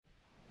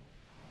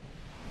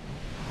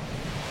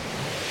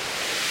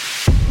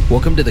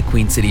Welcome to the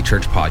Queen City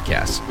Church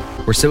Podcast.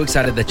 We're so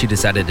excited that you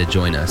decided to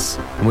join us,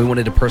 and we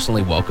wanted to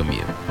personally welcome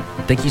you.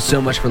 Thank you so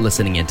much for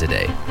listening in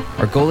today.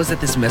 Our goal is that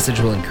this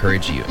message will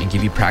encourage you and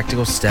give you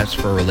practical steps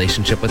for a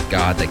relationship with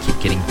God that keep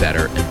getting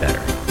better and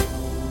better.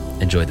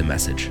 Enjoy the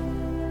message.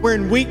 We're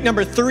in week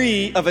number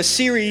 3 of a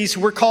series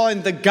we're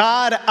calling The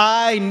God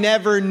I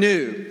Never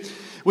Knew,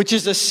 which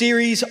is a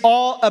series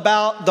all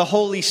about the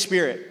Holy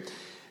Spirit.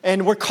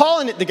 And we're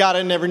calling it The God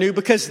I Never Knew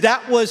because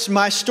that was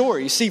my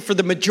story. See, for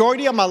the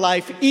majority of my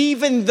life,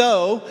 even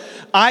though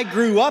I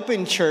grew up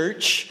in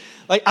church,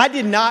 I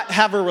did not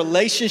have a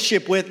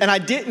relationship with, and I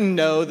didn't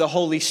know the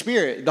Holy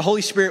Spirit. The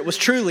Holy Spirit was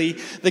truly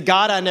the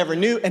God I never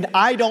knew, and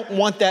I don't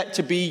want that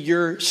to be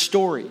your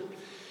story.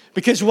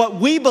 Because what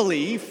we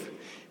believe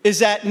is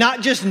that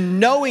not just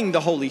knowing the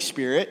Holy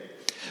Spirit,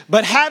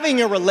 but having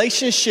a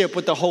relationship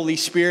with the Holy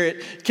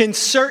Spirit can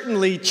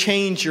certainly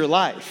change your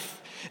life.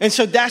 And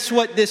so that's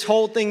what this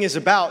whole thing is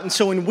about. And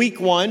so in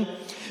week 1,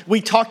 we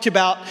talked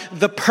about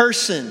the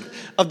person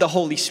of the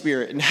Holy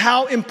Spirit and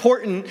how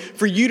important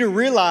for you to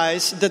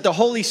realize that the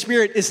Holy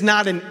Spirit is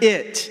not an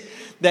it,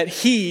 that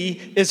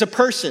he is a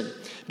person.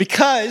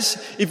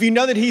 Because if you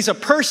know that he's a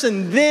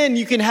person, then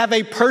you can have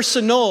a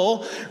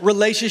personal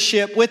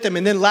relationship with him.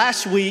 And then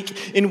last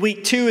week, in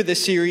week 2 of the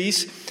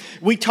series,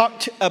 we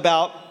talked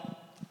about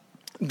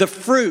the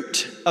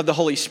fruit of the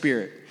Holy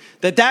Spirit.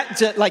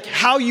 That's like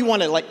how you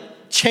want to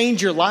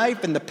change your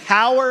life, and the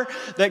power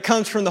that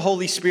comes from the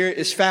Holy Spirit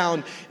is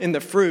found in the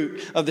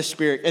fruit of the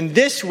Spirit. And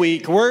this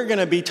week, we're going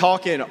to be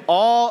talking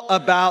all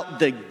about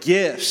the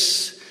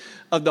gifts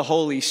of the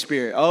Holy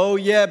Spirit. Oh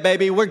yeah,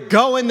 baby, we're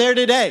going there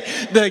today.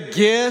 The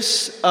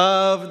gifts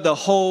of the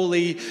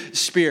Holy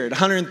Spirit.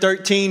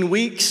 113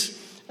 weeks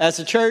as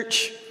a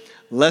church.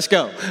 Let's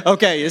go.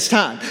 Okay, it's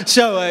time.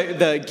 So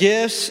the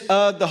gifts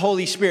of the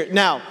Holy Spirit.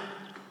 Now,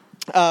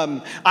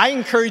 I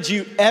encourage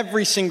you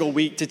every single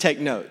week to take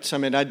notes. I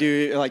mean, I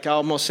do, I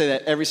almost say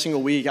that every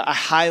single week. I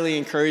highly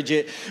encourage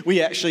it.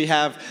 We actually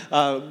have,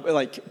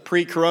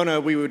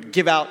 pre-corona, we would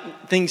give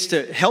out things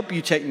to help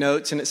you take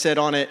notes, and it said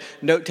on it,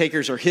 note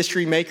takers are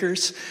history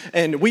makers.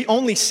 And we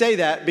only say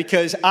that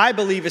because I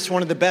believe it's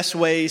one of the best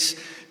ways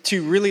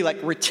to really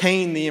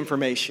retain the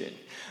information.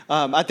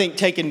 I think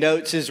taking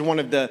notes is one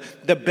of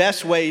the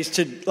best ways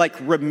to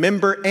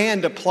remember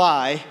and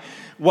apply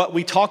what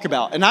we talk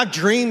about. And I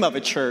dream of a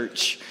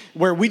church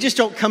where we just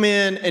don't come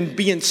in and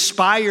be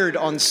inspired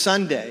on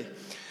Sunday.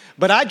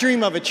 But I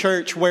dream of a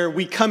church where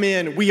we come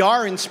in, we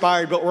are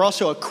inspired, but we're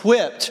also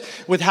equipped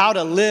with how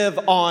to live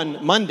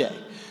on Monday.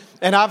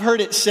 And I've heard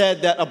it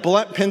said that a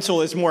blunt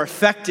pencil is more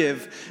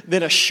effective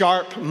than a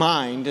sharp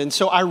mind. And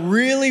so I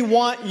really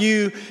want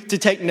you to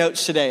take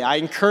notes today. I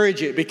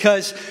encourage it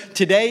because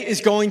today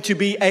is going to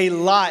be a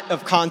lot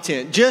of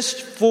content.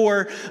 Just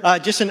for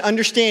just an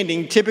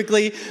understanding,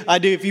 typically I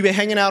do, if you've been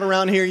hanging out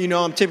around here, you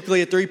know I'm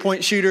typically a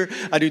 3-point shooter.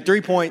 I do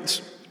 3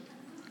 points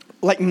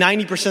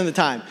 90% of the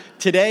time.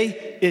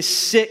 Today is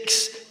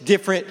 6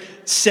 different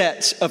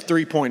sets of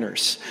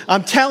 3-pointers.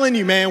 I'm telling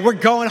you, man, we're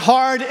going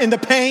hard in the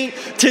paint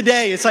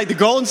today. It's like the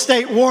Golden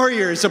State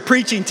Warriors are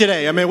preaching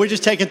today. I mean, we're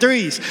just taking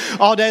threes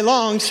all day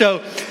long.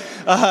 So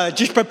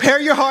just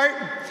prepare your heart.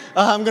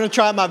 I'm going to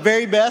try my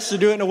very best to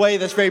do it in a way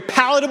that's very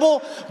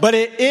palatable, but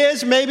it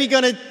is maybe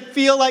going to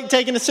feel like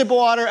taking a sip of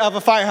water out of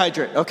a fire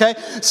hydrant, okay?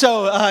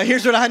 So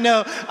here's what I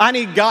know. I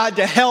need God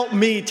to help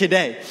me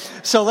today.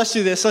 So let's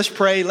do this. Let's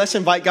pray. Let's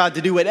invite God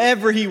to do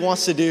whatever he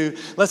wants to do.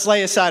 Let's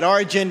lay aside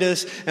our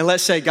agendas and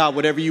let's say, God,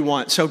 whatever you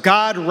want. So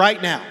God,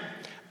 right now,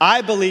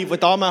 I believe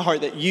with all my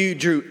heart that you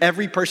drew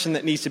every person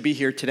that needs to be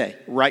here today,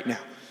 right now.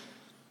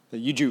 That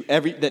you drew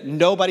that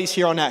nobody's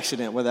here on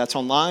accident, whether that's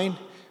online,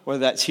 whether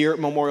that's here at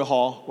Memorial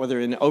Hall, whether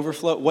in the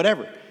overflow,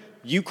 whatever.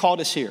 You called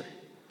us here.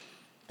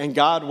 And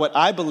God, what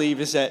I believe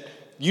is that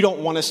you don't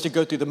want us to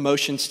go through the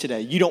motions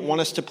today. You don't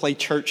want us to play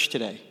church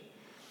today.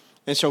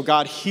 And so,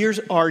 God, here's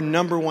our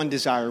number one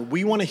desire.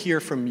 We want to hear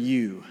from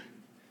you.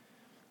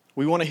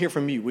 We want to hear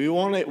from you. We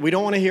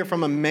don't want to hear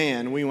from a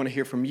man. We want to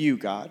hear from you,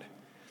 God.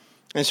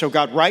 And so,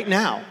 God, right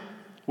now,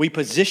 we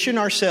position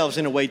ourselves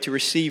in a way to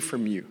receive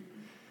from you.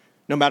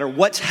 No matter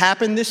what's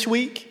happened this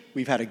week,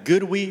 we've had a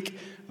good week,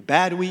 a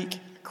bad week,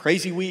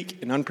 crazy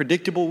week, an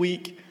unpredictable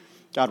week.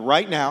 God,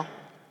 right now,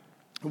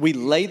 we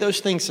lay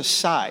those things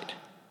aside,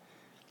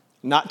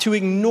 not to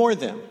ignore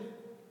them,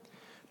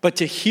 but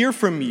to hear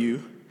from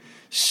you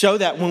so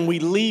that when we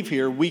leave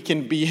here, we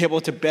can be able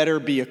to better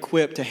be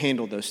equipped to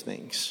handle those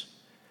things.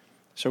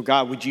 So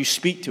God, would you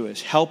speak to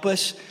us? Help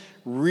us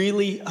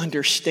really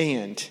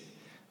understand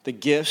the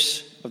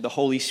gifts of the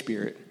Holy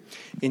Spirit.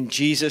 In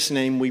Jesus'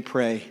 name we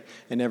pray.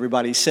 And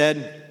everybody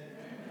said,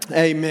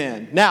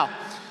 amen. Now,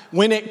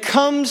 when it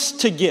comes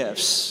to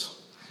gifts,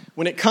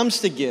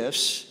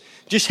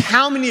 just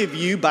how many of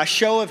you, by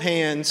show of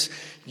hands,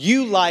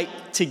 you like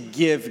to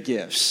give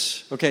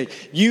gifts? Okay,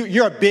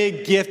 you're a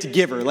big gift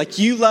giver.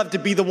 You love to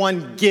be the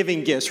one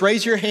giving gifts.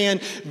 Raise your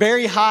hand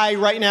very high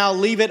right now.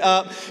 Leave it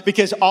up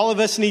because all of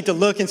us need to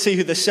look and see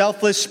who the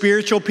selfless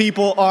spiritual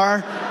people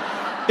are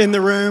in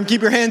the room.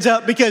 Keep your hands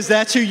up because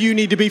that's who you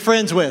need to be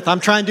friends with. I'm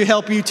trying to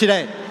help you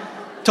today.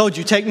 Told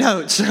you, take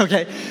notes,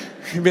 okay?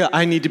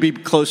 I need to be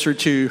closer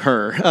to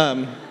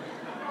her.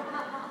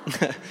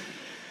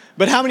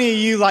 But how many of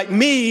you, like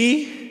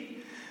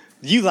me,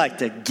 you like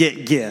to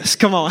get gifts?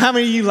 Come on, how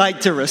many of you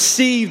like to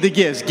receive the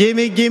gifts?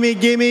 Gimme, gimme,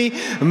 gimme.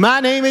 My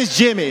name is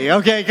Jimmy.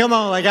 Okay, come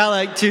on. Like I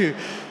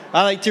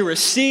like to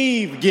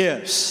receive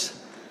gifts.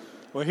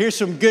 Well, here's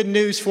some good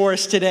news for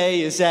us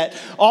today is that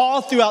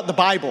all throughout the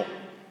Bible,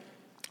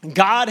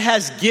 God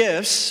has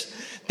gifts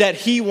that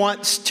he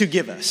wants to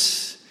give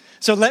us.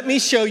 So let me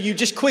show you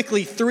just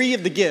quickly 3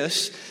 of the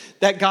gifts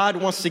that God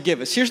wants to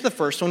give us. Here's the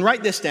first one.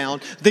 Write this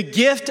down. The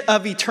gift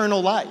of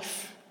eternal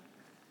life.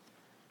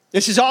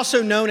 This is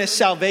also known as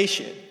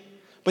salvation.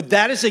 But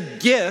that is a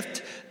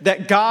gift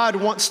that God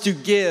wants to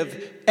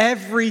give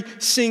every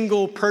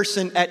single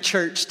person at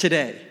church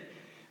today.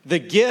 The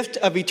gift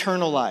of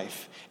eternal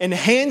life. And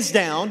hands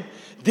down,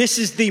 this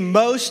is the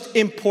most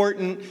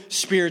important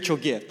spiritual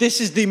gift.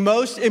 This is the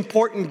most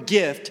important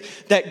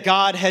gift that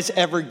God has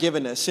ever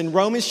given us. In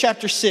Romans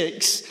chapter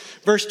 6,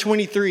 verse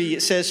 23,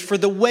 it says, for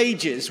the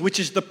wages, which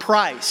is the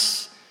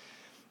price,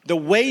 the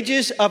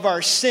wages of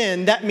our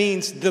sin, that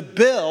means the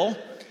bill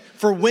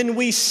for when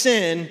we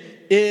sin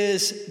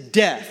is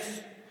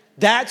death.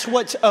 That's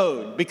what's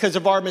owed because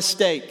of our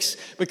mistakes,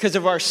 because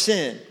of our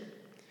sin.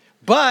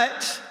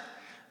 But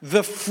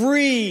the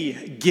free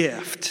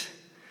gift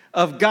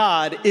of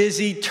God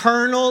is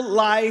eternal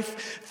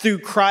life through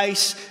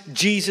Christ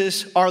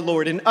Jesus our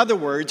Lord. In other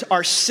words,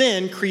 our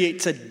sin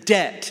creates a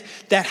debt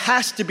that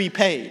has to be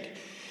paid.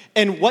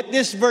 And what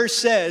this verse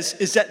says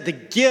is that the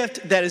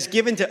gift that is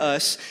given to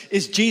us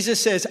is Jesus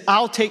says,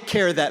 I'll take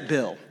care of that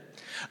bill.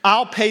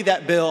 I'll pay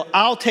that bill.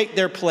 I'll take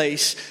their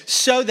place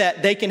so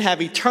that they can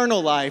have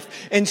eternal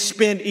life and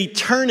spend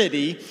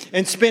eternity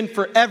and spend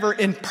forever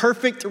in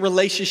perfect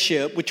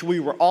relationship, which we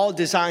were all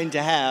designed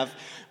to have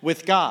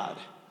with God.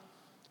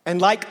 And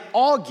like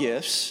all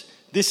gifts,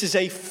 this is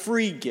a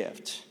free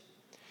gift.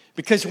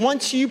 Because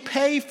once you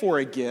pay for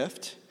a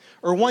gift,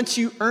 or once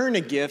you earn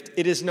a gift,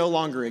 it is no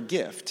longer a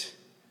gift.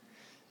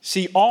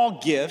 See,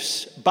 all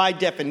gifts, by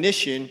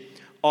definition,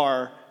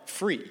 are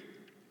free.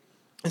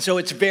 And so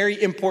it's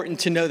very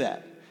important to know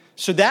that.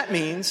 So that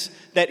means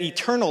that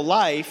eternal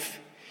life,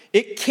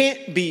 it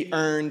can't be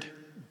earned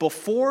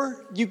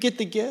before you get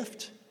the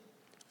gift,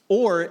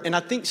 or, and I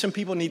think some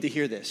people need to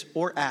hear this,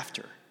 or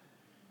after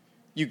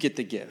you get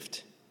the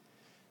gift.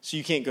 So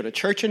you can't go to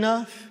church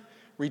enough,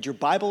 read your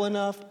Bible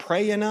enough,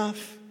 pray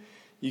enough.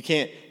 You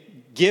can't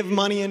give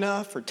money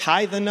enough or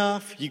tithe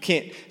enough. You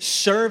can't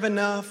serve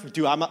enough,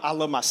 I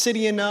love my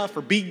city enough,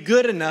 or be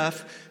good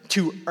enough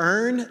to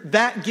earn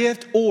that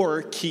gift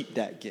or keep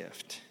that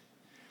gift.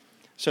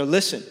 So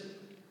listen,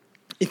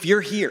 if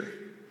you're here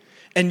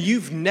and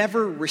you've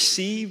never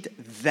received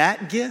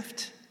that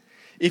gift,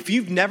 if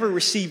you've never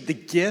received the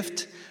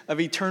gift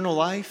of eternal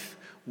life,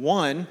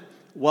 one,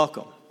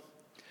 welcome.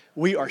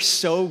 We are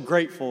so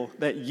grateful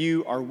that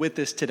you are with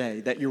us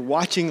today, that you're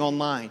watching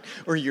online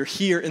or you're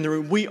here in the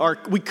room.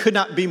 We could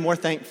not be more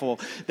thankful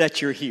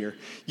that you're here.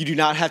 You do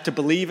not have to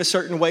believe a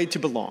certain way to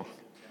belong.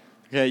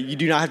 Okay? You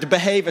do not have to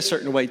behave a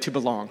certain way to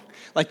belong.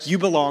 Like you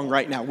belong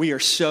right now. We are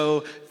so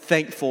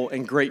thankful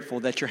and grateful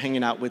that you're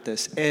hanging out with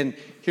us. And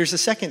here's the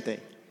second thing.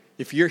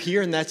 If you're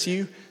here and that's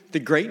you, the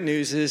great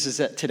news is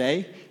that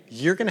today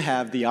you're going to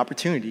have the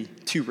opportunity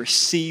to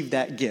receive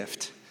that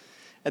gift.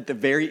 At the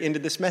very end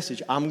of this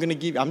message, I'm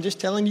just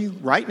telling you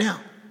right now,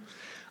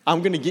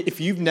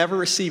 if you've never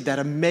received that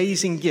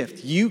amazing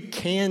gift, you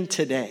can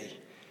today.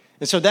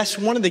 And so that's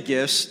one of the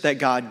gifts that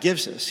God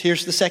gives us.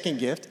 Here's the second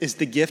gift, is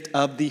the gift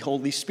of the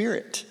Holy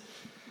Spirit.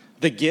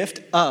 The gift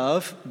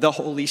of the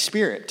Holy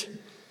Spirit.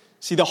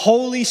 See, the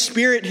Holy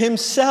Spirit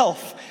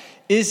himself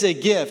is a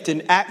gift.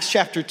 In Acts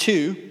chapter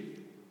 2,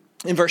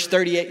 in verse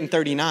 38 and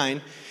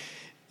 39,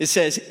 it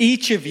says,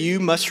 each of you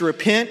must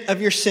repent of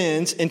your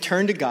sins and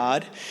turn to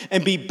God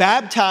and be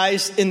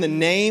baptized in the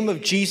name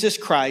of Jesus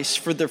Christ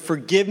for the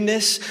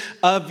forgiveness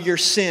of your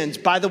sins.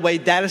 By the way,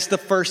 that is the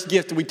first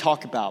gift we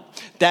talk about.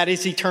 That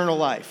is eternal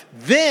life.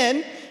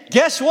 Then,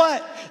 guess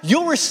what?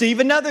 You'll receive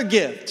another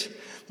gift.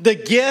 The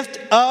gift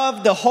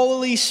of the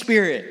Holy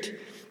Spirit.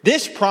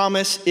 This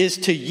promise is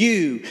to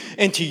you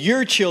and to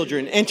your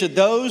children and to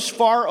those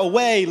far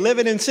away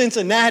living in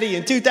Cincinnati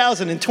in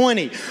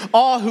 2020,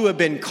 all who have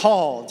been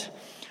called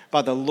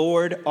by the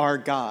Lord our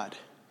God.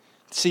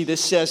 See, this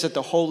says that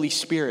the Holy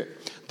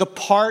Spirit, the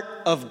part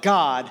of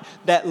God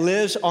that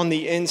lives on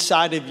the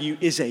inside of you,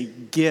 is a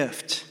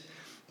gift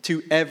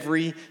to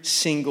every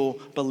single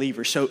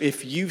believer. So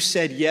if you've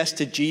said yes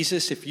to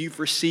Jesus, if you've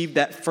received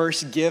that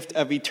first gift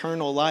of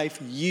eternal life,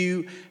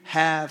 you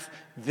have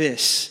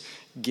this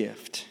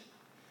gift.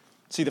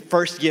 See, the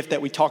first gift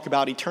that we talk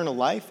about, eternal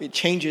life, it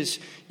changes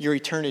your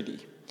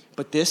eternity.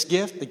 But this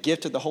gift, the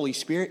gift of the Holy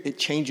Spirit, it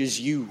changes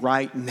you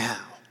right now.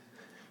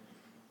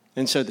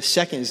 And so the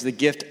second is the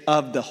gift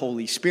of the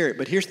Holy Spirit.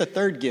 But here's the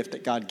third gift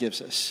that God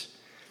gives us.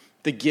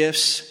 The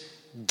gifts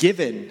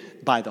given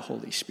by the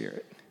Holy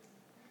Spirit.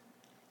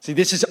 See,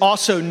 this is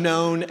also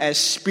known as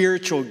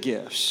spiritual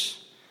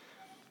gifts.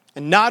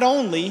 And not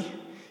only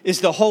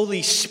is the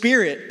Holy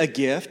Spirit a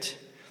gift,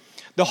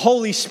 The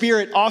Holy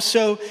Spirit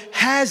also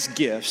has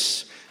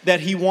gifts that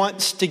he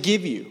wants to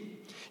give you.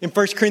 In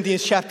 1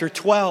 Corinthians chapter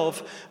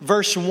 12,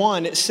 verse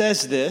 1, it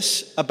says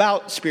this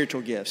about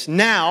spiritual gifts.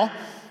 Now,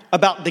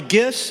 about the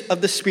gifts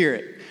of the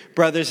Spirit,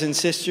 brothers and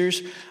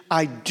sisters,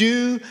 I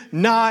do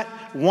not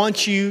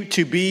want you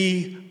to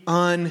be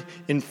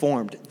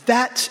uninformed.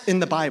 That's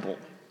in the Bible.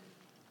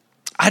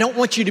 I don't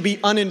want you to be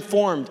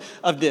uninformed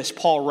of this,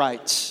 Paul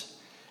writes.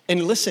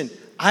 And listen,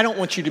 I don't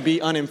want you to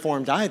be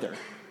uninformed either.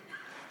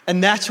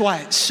 And that's why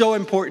it's so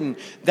important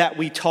that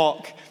we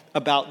talk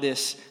about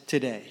this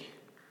today.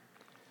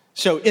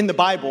 So in the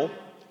Bible,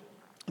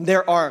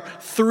 there are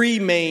three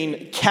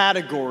main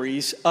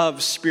categories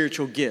of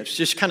spiritual gifts,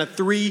 just kind of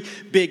three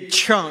big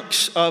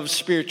chunks of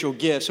spiritual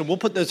gifts. And we'll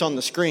put those on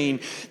the screen,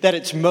 that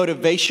it's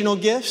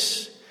motivational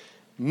gifts,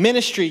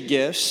 ministry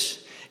gifts,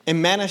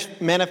 and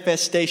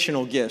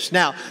manifestational gifts.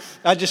 Now,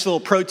 just a little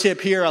pro tip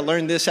here. I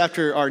learned this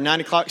after our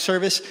 9 o'clock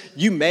service.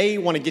 You may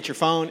want to get your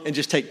phone and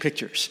just take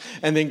pictures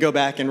and then go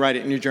back and write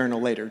it in your journal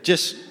later.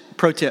 Just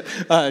pro tip.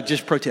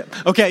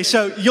 Okay,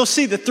 so you'll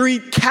see the three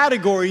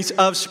categories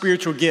of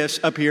spiritual gifts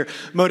up here: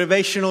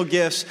 motivational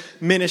gifts,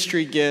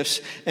 ministry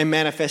gifts, and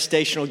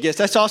manifestational gifts.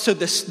 That's also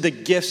the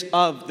gifts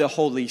of the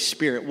Holy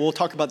Spirit. We'll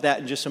talk about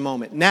that in just a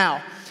moment.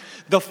 Now,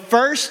 the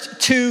first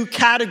two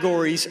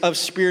categories of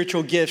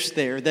spiritual gifts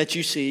there that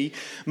you see,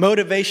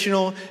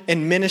 motivational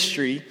and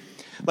ministry,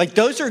 like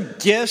those are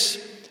gifts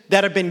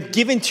that have been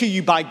given to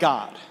you by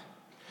God.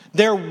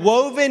 They're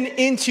woven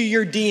into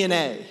your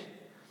DNA.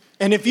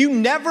 And if you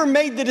never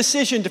made the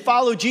decision to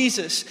follow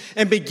Jesus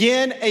and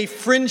begin a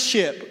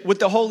friendship with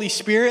the Holy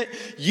Spirit,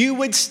 you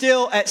would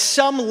still at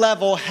some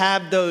level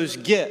have those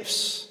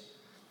gifts.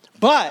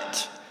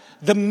 But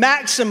the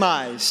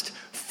maximized,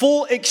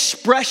 full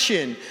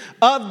expression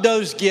of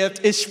those gifts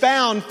is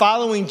found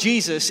following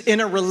Jesus in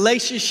a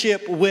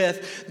relationship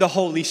with the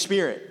Holy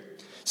Spirit.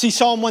 See,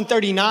 Psalm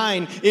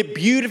 139, it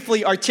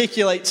beautifully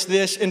articulates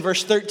this in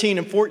verse 13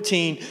 and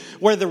 14,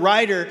 where the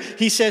writer,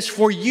 he says,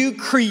 "For you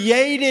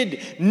created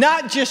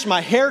not just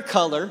my hair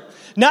color,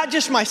 not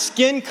just my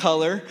skin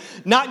color,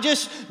 not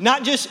just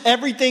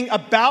everything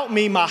about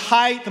me, my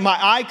height, my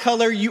eye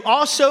color. You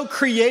also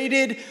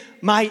created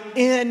my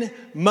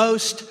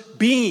inmost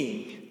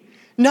being."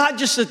 Not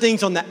just the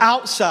things on the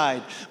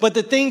outside, but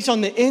the things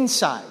on the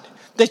inside.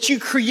 That you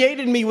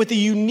created me with a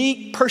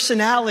unique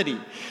personality,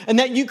 and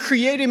that you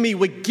created me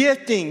with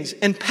giftings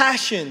and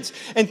passions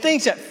and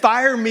things that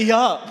fire me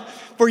up.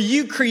 For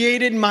you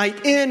created my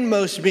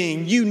inmost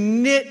being. You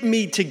knit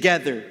me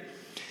together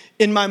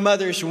in my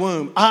mother's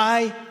womb.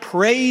 I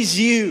praise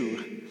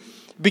you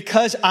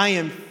because I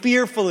am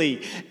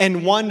fearfully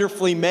and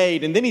wonderfully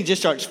made. And then he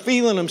just starts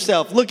feeling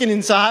himself, looking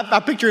inside. I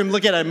picture him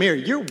looking at a mirror.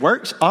 Your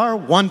works are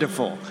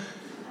wonderful.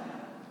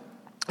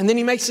 And then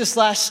he makes this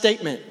last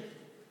statement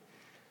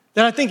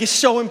that I think is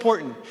so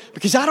important,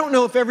 because I don't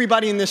know if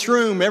everybody in this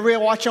room,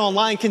 everybody watching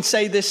online can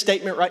say this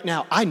statement right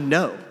now. I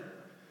know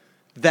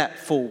that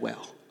full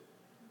well.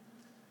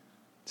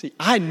 See,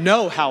 I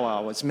know how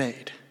I was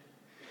made.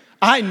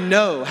 I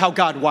know how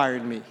God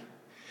wired me.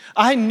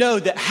 I know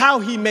that how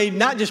he made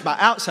not just my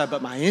outside,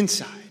 but my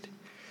inside.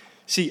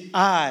 See,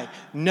 I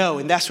know,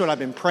 and that's what I've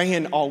been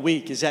praying all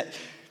week, is that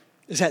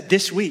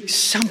this week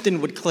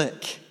something would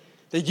click,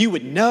 that you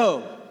would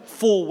know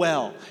full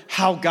well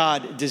how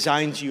God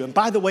designs you. And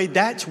by the way,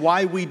 that's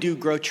why we do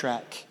Grow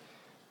Track,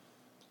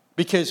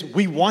 because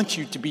we want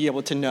you to be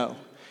able to know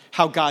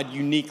how God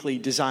uniquely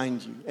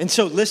designed you. And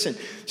so listen,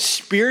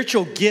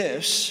 spiritual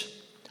gifts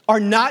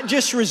are not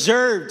just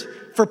reserved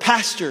for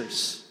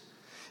pastors.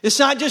 It's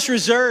not just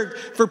reserved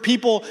for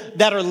people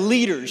that are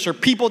leaders or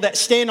people that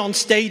stand on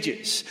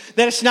stages.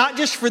 That it's not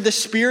just for the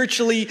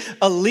spiritually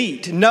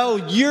elite. No,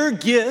 your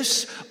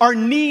gifts are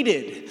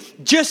needed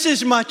just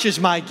as much as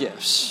my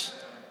gifts.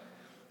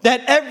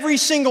 That every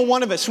single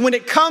one of us, when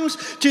it comes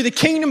to the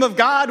kingdom of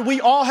God, we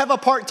all have a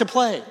part to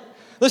play.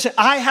 Listen,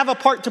 I have a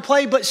part to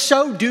play, but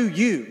so do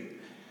you.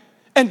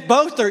 And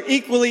both are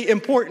equally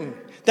important,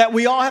 that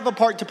we all have a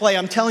part to play.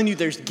 I'm telling you,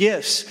 there's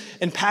gifts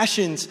and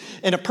passions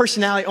and a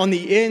personality on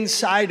the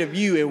inside of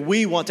you, and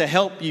we want to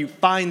help you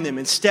find them.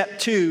 And step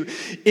 2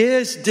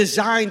 is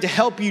designed to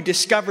help you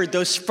discover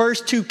those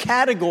first two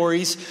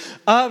categories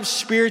of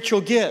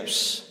spiritual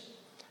gifts.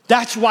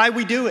 That's why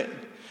we do it.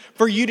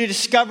 For you to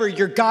discover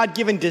your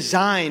God-given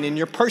design and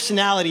your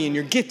personality and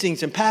your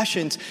giftings and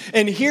passions.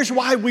 And here's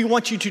why we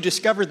want you to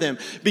discover them.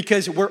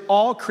 Because we're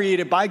all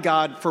created by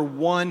God for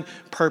one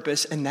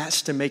purpose, and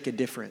that's to make a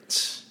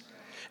difference.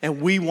 And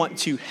we want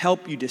to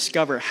help you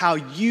discover how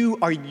you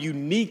are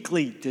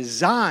uniquely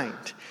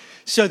designed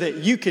so that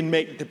you can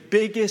make the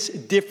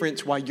biggest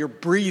difference while you're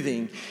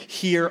breathing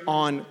here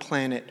on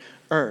planet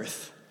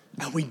Earth.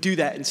 And we do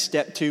that in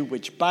step 2,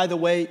 which, by the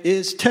way,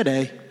 is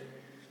today.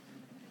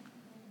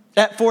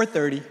 At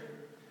 4:30,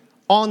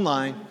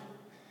 online,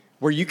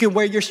 where you can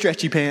wear your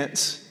stretchy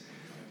pants.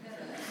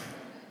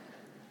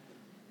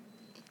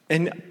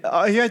 And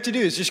all you have to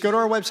do is just go to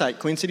our website,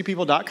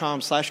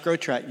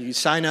 queencitypeople.com/growtrack. You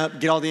sign up,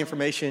 get all the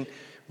information.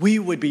 We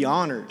would be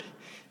honored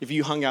if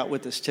you hung out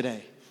with us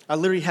today. I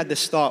literally had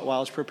this thought while I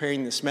was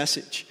preparing this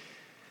message.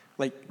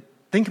 Like,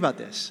 think about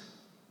this.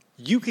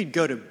 You could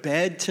go to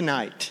bed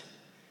tonight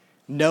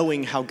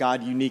knowing how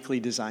God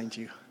uniquely designed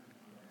you.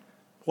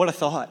 What a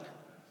thought.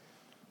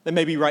 That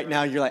maybe right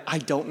now you're like, I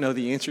don't know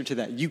the answer to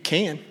that. You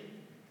can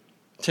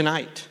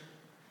tonight.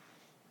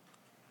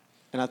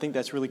 And I think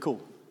that's really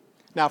cool.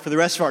 Now, for the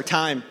rest of our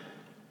time,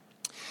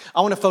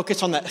 I want to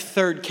focus on that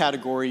third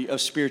category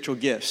of spiritual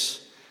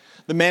gifts,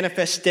 the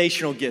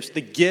manifestational gifts,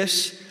 the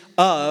gifts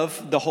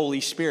of the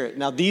Holy Spirit.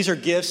 Now, these are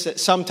gifts that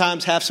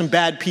sometimes have some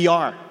bad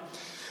PR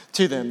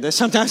to them, that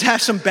sometimes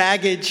have some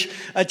baggage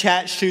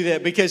attached to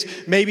them, because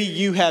maybe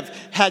you have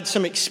had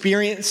some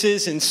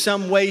experiences in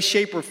some way,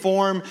 shape, or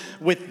form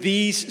with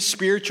these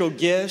spiritual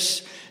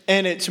gifts.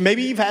 And it's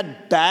maybe you've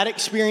had bad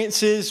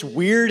experiences,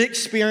 weird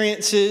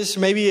experiences.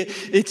 Maybe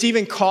it's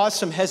even caused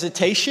some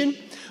hesitation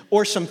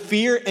or some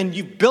fear, and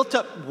you've built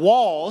up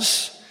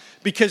walls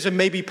because of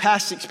maybe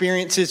past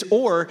experiences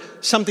or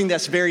something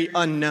that's very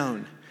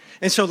unknown.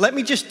 And so let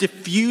me just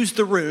diffuse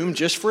the room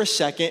just for a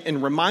second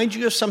and remind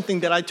you of something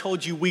that I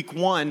told you week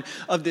 1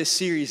 of this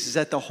series, is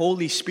that the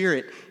Holy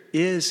Spirit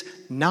is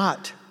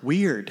not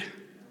weird.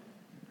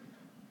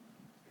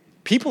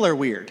 People are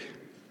weird.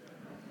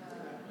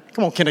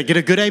 Come on, can I get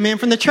a good amen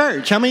from the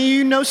church? How many of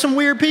you know some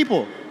weird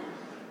people?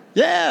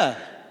 Yeah.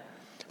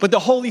 But the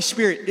Holy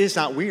Spirit is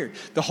not weird.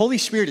 The Holy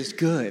Spirit is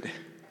good.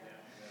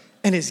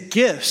 And his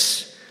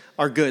gifts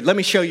are good. Let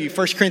me show you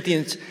 1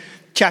 Corinthians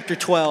chapter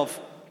 12.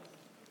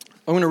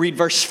 I'm going to read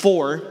verse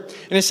 4.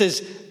 And it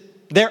says,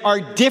 there are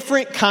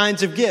different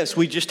kinds of gifts.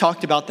 We just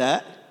talked about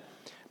that.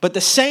 But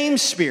the same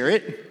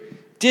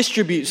Spirit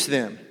distributes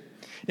them.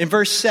 In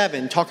verse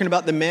 7, talking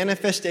about the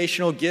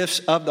manifestational gifts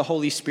of the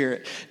Holy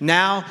Spirit.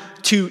 Now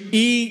to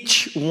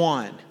each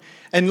one.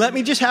 And let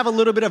me just have a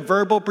little bit of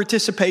verbal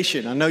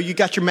participation. I know you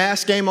got your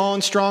mask game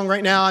on strong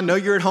right now. I know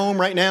you're at home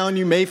right now and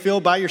you may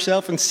feel by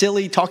yourself and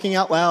silly talking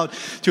out loud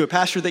to a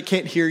pastor that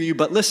can't hear you.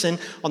 But listen,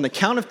 on the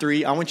count of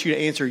 3, I want you to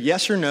answer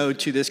yes or no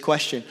to this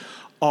question.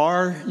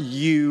 Are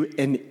you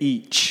an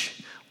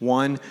each?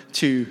 1,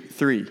 2,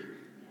 3.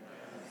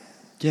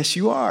 Yes,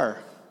 you are.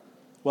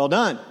 Well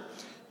done.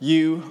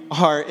 You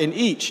are an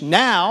each.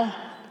 Now,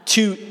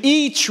 to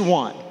each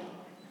one,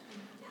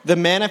 the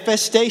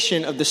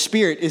manifestation of the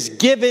Spirit is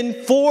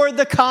given for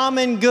the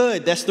common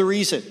good. That's the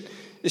reason.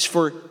 It's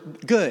for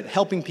good,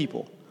 helping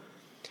people.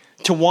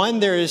 To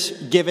one, there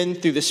is given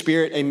through the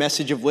Spirit a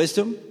message of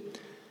wisdom.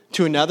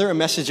 To another, a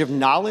message of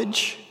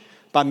knowledge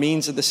by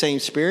means of the same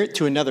Spirit.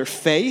 To another,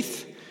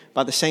 faith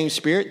by the same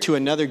Spirit. To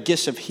another,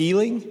 gifts of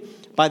healing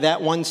by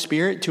that one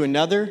Spirit. To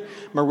another,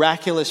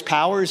 miraculous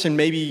powers, and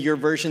maybe your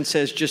version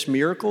says just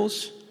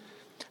miracles.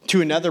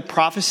 To another,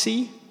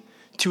 prophecy.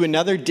 To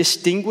another,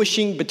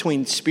 distinguishing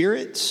between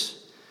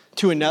spirits.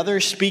 To another,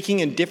 speaking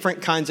in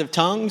different kinds of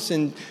tongues.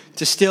 And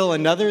to still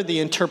another, the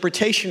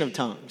interpretation of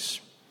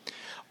tongues.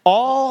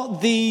 All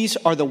these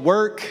are the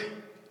work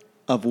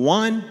of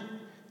one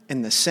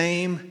and the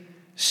same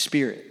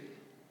Spirit,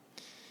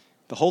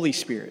 the Holy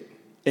Spirit.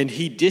 And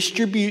he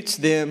distributes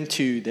them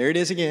to, there it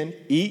is again,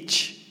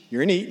 each.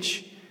 You're an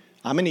each.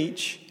 I'm an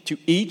each. To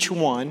each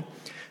one,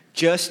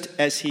 just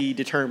as he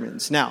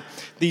determines. Now,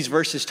 these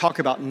verses talk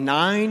about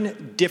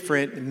 9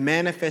 different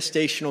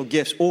manifestational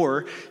gifts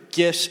or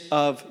gifts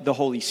of the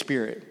Holy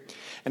Spirit.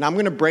 And I'm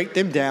going to break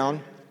them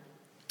down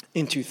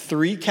into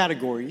 3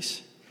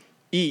 categories,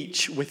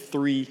 each with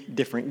 3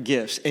 different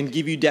gifts, and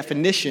give you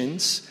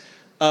definitions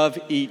of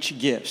each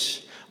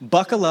gifts.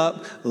 Buckle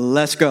up,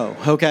 let's go,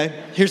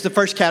 okay? Here's the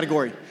first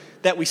category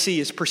that we see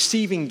is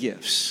perceiving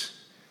gifts.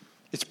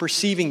 It's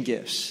perceiving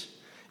gifts.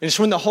 And it's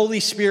when the Holy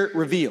Spirit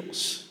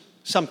reveals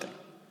something.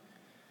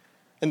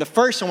 And the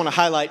first I want to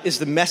highlight is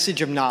the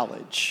message of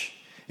knowledge.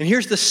 And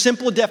here's the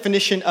simple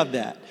definition of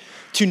that.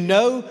 To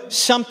know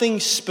something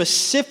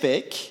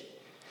specific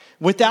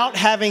without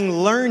having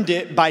learned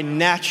it by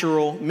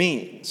natural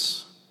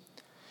means.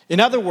 In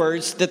other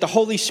words, that the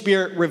Holy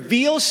Spirit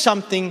reveals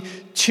something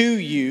to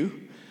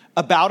you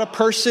about a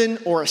person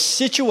or a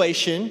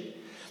situation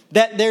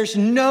that there's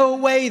no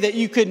way that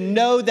you could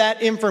know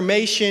that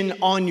information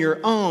on your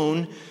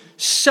own,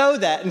 so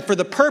that, and for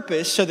the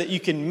purpose, so that you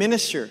can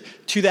minister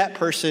to that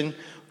person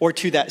or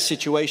to that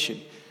situation.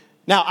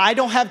 Now, I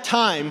don't have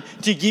time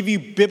to give you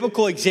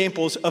biblical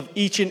examples of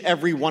each and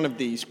every one of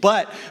these,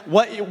 but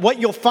what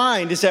you'll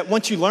find is that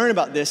once you learn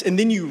about this and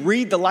then you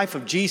read the life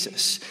of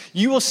Jesus,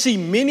 you will see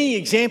many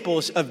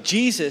examples of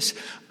Jesus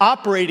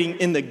operating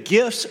in the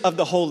gifts of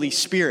the Holy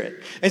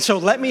Spirit. And so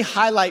let me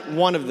highlight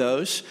one of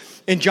those.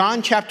 In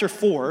John chapter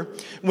 4,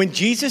 when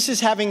Jesus is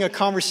having a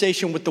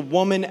conversation with the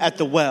woman at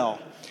the well,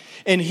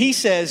 and he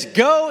says,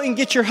 "Go and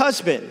get your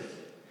husband."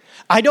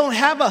 "I don't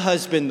have a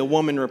husband," the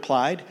woman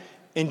replied.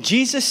 And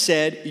Jesus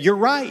said, "You're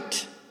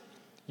right.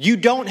 You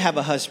don't have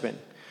a husband.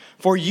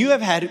 For you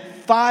have had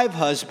 5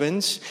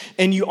 husbands,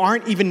 and you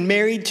aren't even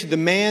married to the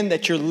man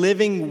that you're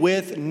living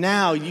with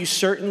now. You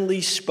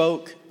certainly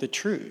spoke the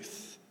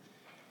truth."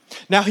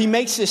 Now he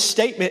makes this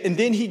statement, and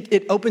then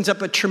it opens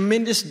up a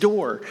tremendous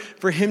door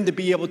for him to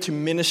be able to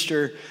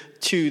minister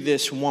to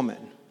this woman.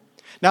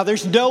 Now,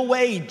 there's no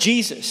way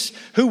Jesus,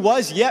 who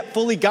was yet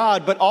fully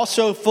God, but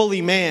also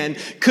fully man,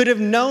 could have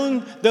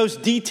known those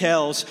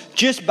details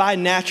just by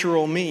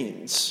natural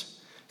means,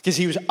 because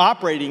he was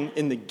operating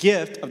in the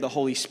gift of the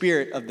Holy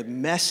Spirit, of the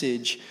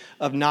message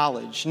of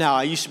knowledge. Now,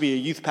 I used to be a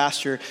youth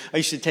pastor. I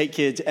used to take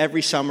kids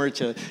every summer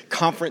to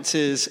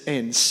conferences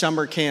and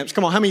summer camps.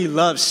 Come on, how many of you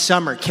love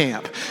summer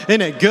camp?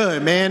 Isn't it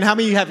good, man? How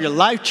many of you have your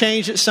life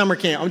changed at summer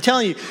camp? I'm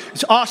telling you,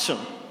 it's awesome.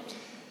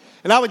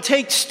 And I would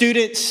take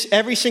students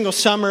every single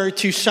summer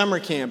to summer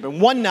camp.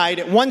 And one night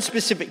at one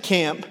specific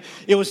camp,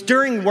 it was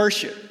during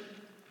worship.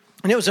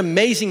 And it was an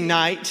amazing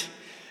night.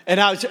 And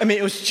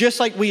it was just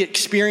like we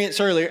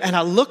experienced earlier. And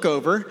I look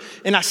over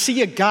and I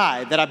see a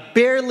guy that I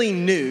barely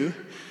knew.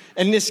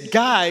 And this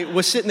guy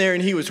was sitting there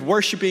and he was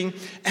worshiping.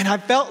 And I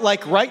felt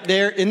like right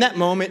there in that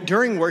moment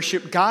during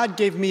worship, God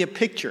gave me a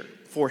picture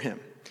for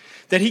him.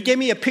 That he gave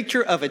me a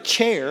picture of a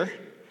chair.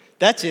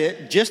 That's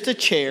it, just a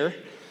chair.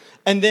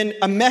 And then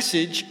a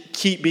message,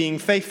 keep being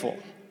faithful,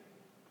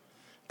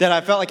 that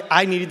I felt like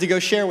I needed to go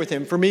share with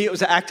him. For me, it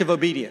was an act of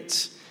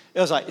obedience.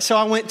 It was like, so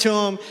I went to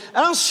him, and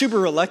I was super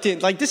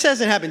reluctant. Like, this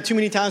hasn't happened too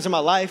many times in my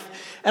life.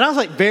 And I was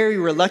like very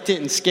reluctant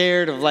and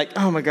scared of like,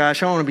 oh my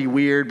gosh, I don't want to be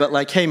weird. But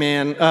like, hey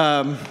man,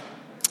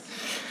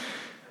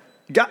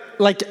 God,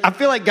 like, I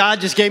feel like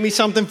God just gave me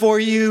something for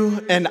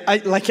you. And I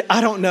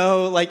don't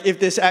know, like, if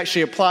this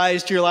actually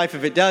applies to your life.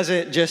 If it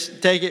doesn't,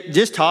 just take it,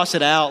 just toss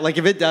it out. Like,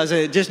 if it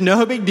doesn't, just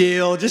no big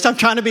deal. Just, I'm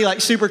trying to be like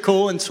super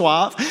cool and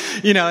suave,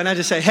 and I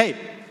just say, hey,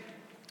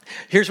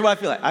 here's what I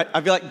feel like.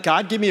 I feel like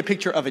God gave me a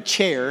picture of a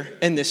chair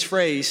and this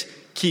phrase,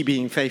 keep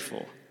being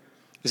faithful.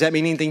 Does that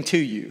mean anything to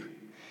you?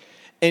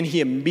 And he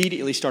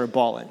immediately started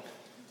bawling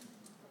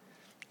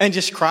and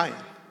just crying.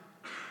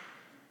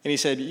 And he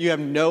said, you have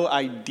no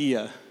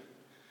idea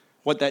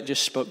what that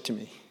just spoke to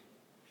me,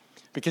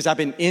 because I've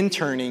been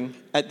interning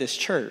at this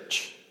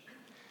church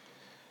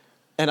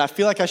and I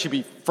feel like I should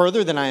be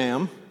further than I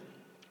am.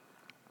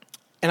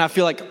 And I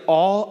feel like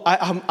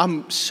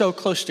I'm so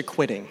close to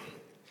quitting.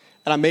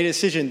 And I made a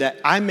decision that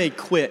I may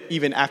quit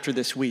even after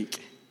this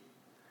week,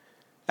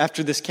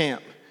 after this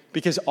camp,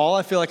 because all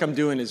I feel like I'm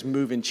doing is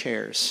moving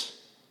chairs.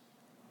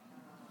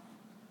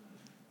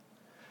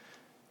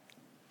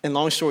 And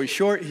long story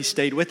short, he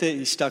stayed with it,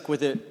 he stuck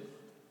with it.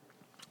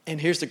 And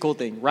here's the cool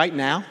thing. Right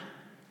now,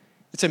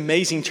 it's an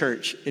amazing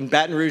church in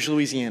Baton Rouge,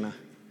 Louisiana.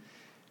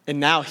 And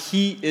now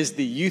he is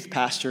the youth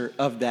pastor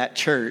of that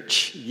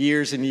church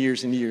years and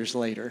years and years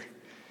later.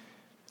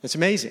 It's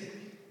amazing.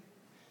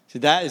 So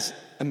that is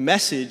a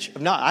message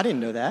of, no, I didn't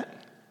know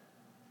that.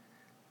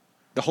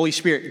 The Holy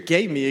Spirit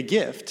gave me a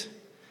gift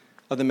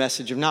of the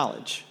message of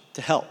knowledge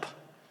to help.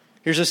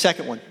 Here's a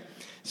second one.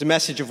 It's a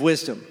message of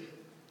wisdom.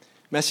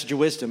 Message of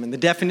wisdom. And the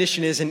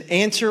definition is an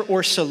answer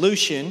or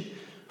solution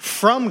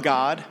from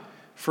God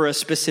for a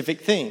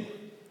specific thing.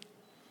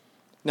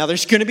 Now,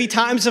 there's going to be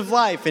times of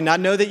life, and I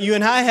know that you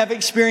and I have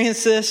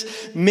experienced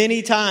this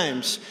many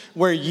times,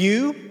 where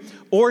you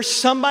or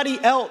somebody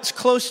else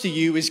close to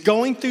you is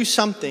going through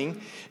something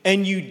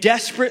and you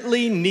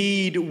desperately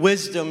need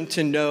wisdom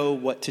to know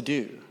what to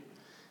do.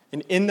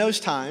 And in those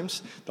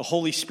times, the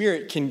Holy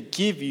Spirit can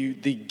give you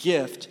the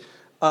gift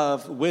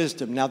of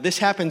wisdom. Now, this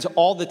happens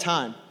all the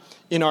time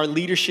in our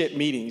leadership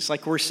meetings.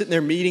 Like, we're sitting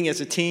there meeting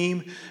as a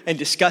team and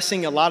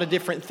discussing a lot of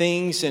different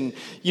things. And,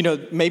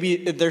 maybe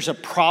there's a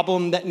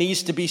problem that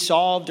needs to be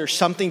solved or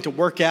something to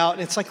work out.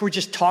 And it's like we're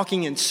just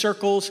talking in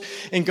circles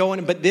and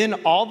going. But then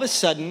all of a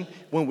sudden,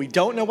 when we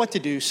don't know what to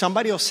do,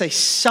 somebody will say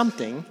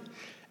something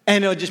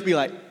and it'll just be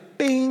like,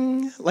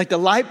 bing, like the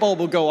light bulb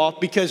will go off,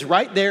 because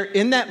right there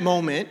in that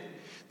moment,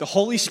 the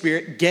Holy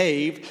Spirit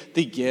gave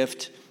the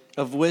gift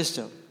of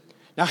wisdom.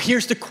 Now,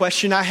 here's the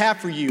question I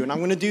have for you, and I'm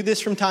going to do this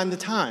from time to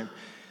time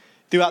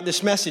throughout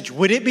this message.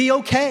 Would it be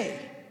okay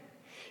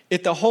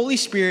if the Holy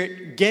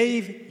Spirit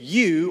gave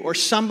you or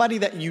somebody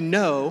that you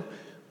know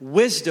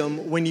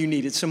wisdom when you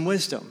needed some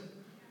wisdom?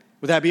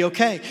 Would that be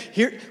okay?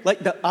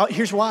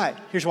 Here's why.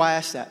 Here's why I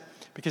asked that.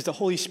 Because the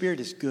Holy Spirit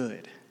is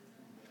good,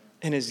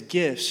 and his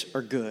gifts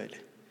are good.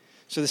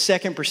 So the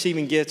second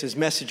perceiving gift is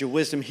message of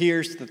wisdom.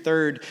 Here's the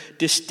third,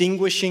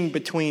 distinguishing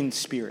between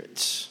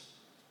spirits.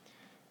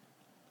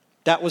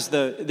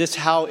 This is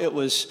how it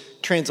was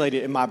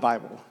translated in my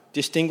Bible.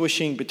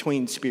 Distinguishing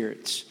between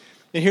spirits.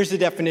 And here's the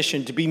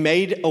definition: to be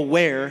made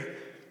aware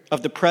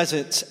of the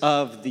presence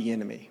of the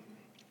enemy.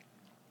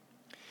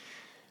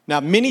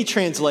 Now, many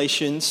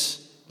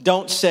translations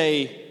don't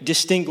say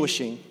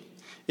distinguishing.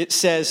 It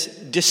says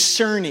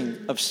discerning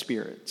of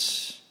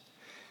spirits.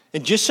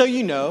 And just so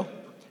you know,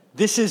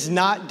 this is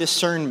not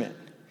discernment.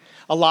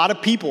 A lot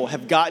of people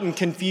have gotten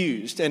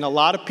confused, and a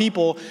lot of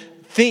people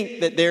think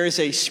that there is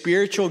a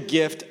spiritual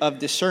gift of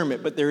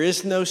discernment, but there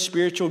is no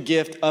spiritual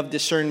gift of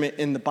discernment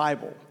in the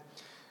Bible.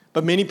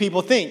 But many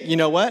people think, you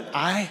know what?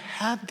 I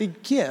have the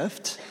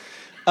gift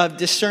of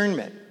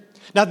discernment.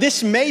 Now,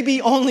 this may be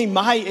only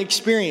my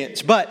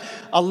experience, but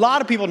a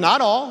lot of people,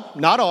 not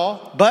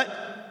all,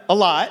 but a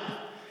lot,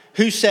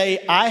 who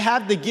say, I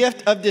have the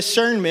gift of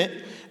discernment,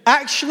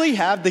 actually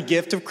have the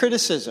gift of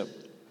criticism.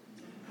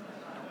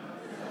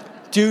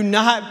 Do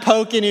not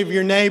poke any of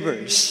your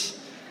neighbors.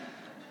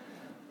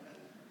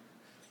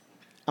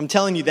 I'm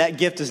telling you, that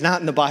gift is not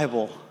in the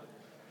Bible.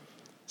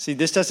 See,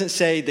 this doesn't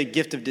say the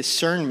gift of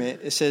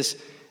discernment. It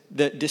says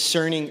the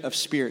discerning of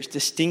spirits,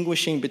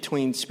 distinguishing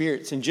between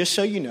spirits. And just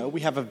so you know,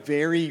 we have a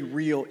very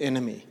real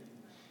enemy.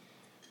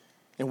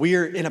 And we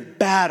are in a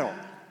battle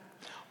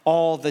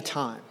all the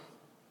time.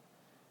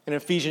 In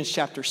Ephesians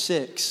chapter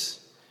 6,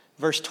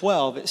 verse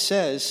 12, it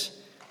says,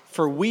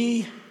 for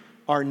we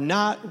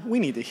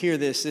need to hear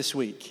this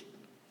week.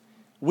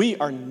 We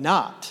are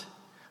not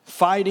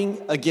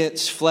fighting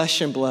against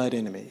flesh and blood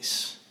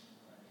enemies.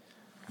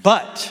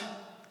 But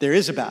there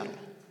is a battle.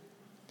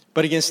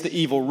 But against the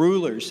evil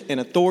rulers and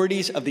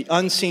authorities of the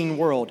unseen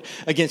world,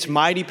 against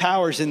mighty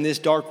powers in this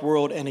dark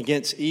world, and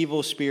against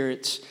evil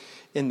spirits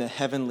in the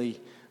heavenly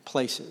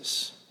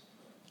places.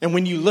 And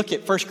when you look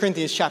at 1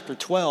 Corinthians chapter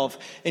 12,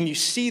 and you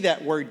see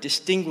that word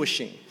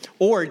distinguishing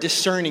or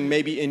discerning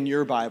maybe in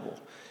your Bible,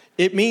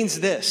 it means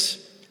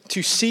this,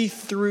 to see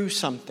through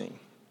something.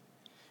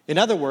 In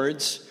other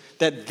words,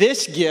 that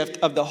this gift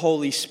of the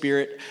Holy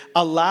Spirit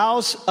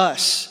allows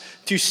us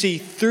to see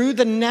through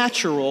the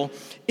natural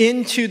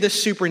into the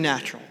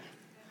supernatural.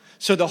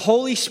 So the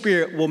Holy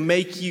Spirit will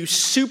make you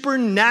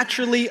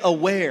supernaturally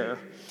aware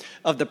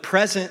of the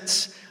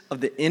presence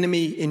of the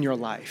enemy in your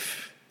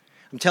life.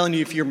 I'm telling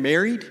you, if you're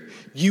married,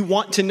 you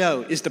want to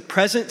know, is the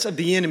presence of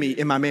the enemy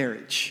in my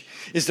marriage?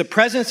 Is the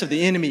presence of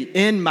the enemy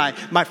in my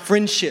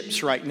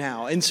friendships right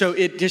now? And so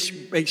it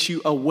just makes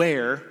you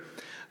aware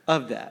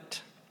of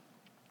that.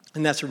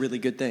 And that's a really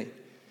good thing.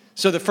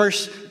 So the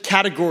first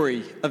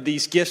category of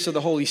these gifts of the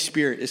Holy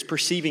Spirit is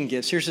perceiving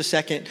gifts. Here's the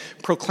second,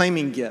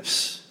 proclaiming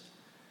gifts.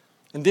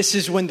 And this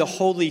is when the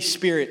Holy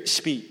Spirit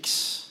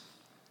speaks.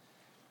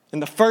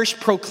 And the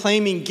first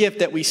proclaiming gift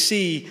that we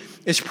see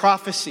is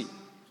prophecy.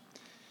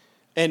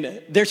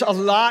 And there's a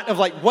lot of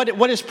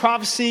what is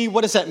prophecy?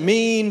 What does that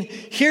mean?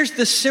 Here's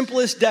the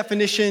simplest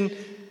definition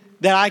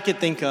that I could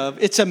think of.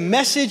 It's a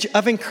message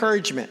of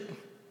encouragement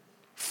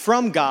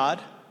from God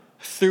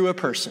through a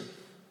person.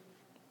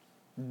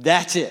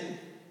 That's it.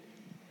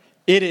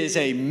 It is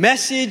a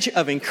message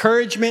of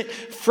encouragement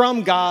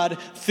from God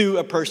through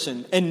a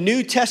person. And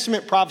New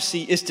Testament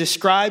prophecy is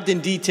described in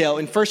detail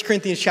in 1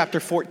 Corinthians chapter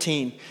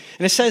 14.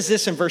 And it says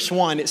this in verse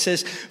 1. It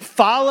says,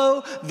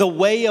 follow the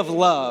way of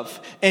love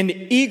and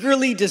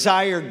eagerly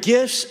desire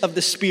gifts of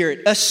the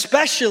Spirit,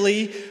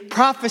 especially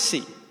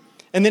prophecy.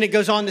 And then it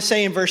goes on to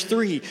say in verse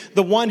 3,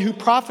 the one who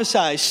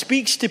prophesies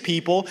speaks to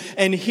people,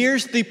 and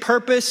here's the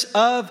purpose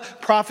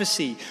of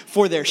prophecy,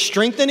 for their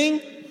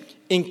strengthening,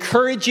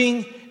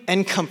 encouraging,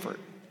 and comfort.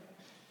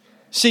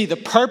 See, the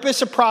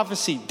purpose of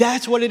prophecy,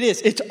 that's what it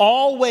is. It's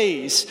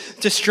always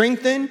to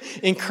strengthen,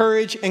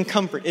 encourage, and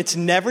comfort. It's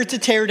never to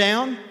tear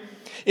down.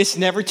 It's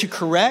never to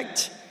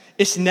correct.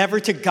 It's never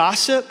to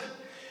gossip.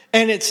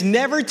 And it's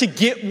never to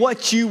get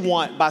what you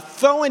want by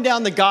throwing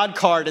down the God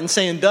card and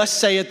saying, thus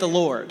saith the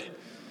Lord.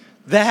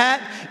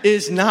 That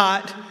is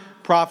not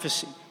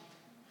prophecy.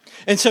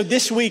 And so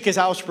this week, as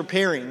I was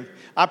preparing,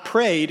 I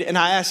prayed and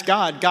I asked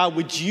God,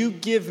 would you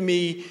give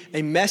me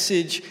a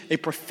message, a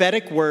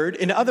prophetic word?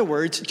 In other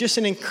words, just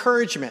an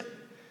encouragement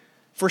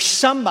for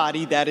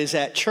somebody that is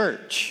at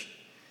church.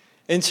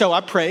 And so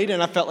I prayed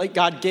and I felt like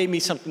God gave me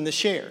something to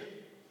share.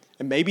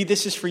 And maybe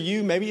this is for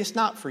you, maybe it's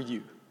not for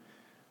you.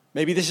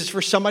 Maybe this is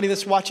for somebody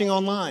that's watching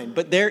online.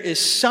 But there is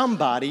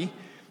somebody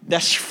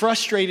that's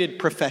frustrated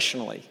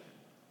professionally.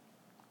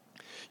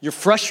 You're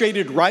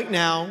frustrated right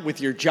now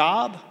with your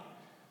job.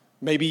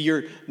 Maybe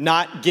you're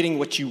not getting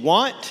what you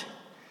want.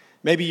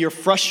 Maybe you're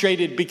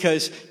frustrated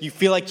because you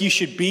feel like you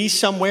should be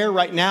somewhere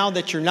right now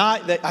that you're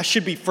not, that I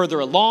should be further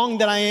along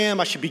than I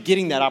am. I should be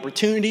getting that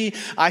opportunity.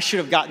 I should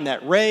have gotten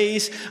that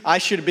raise. I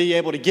should be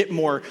able to get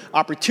more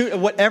opportunity.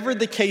 Whatever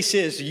the case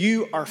is,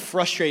 you are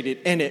frustrated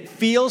and it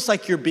feels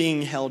like you're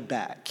being held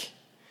back.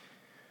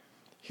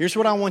 Here's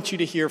what I want you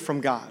to hear from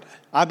God.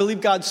 I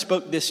believe God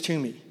spoke this to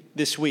me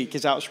this week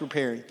as I was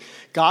preparing.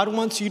 God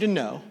wants you to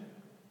know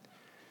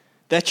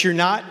that you're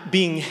not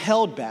being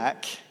held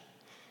back,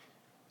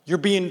 you're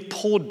being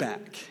pulled back,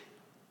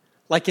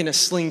 like in a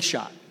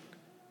slingshot.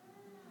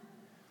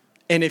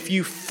 And if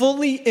you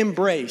fully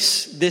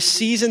embrace this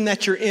season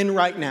that you're in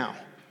right now,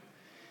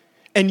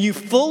 and you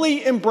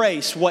fully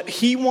embrace what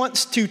He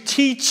wants to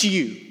teach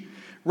you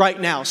right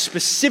now,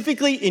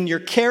 specifically in your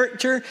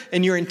character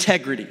and your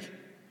integrity,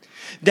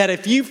 that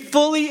if you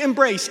fully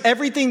embrace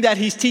everything that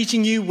He's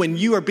teaching you when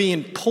you are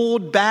being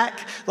pulled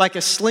back like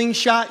a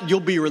slingshot,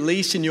 you'll be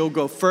released and you'll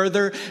go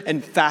further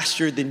and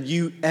faster than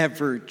you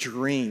ever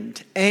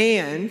dreamed.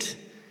 And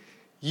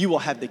you will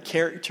have the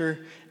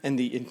character and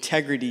the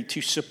integrity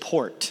to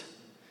support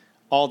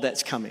all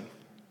that's coming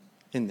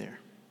in there.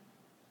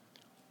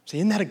 So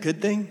isn't that a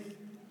good thing?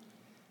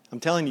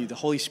 I'm telling you, the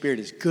Holy Spirit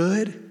is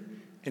good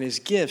and His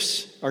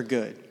gifts are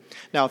good.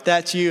 Now, if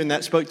that's you and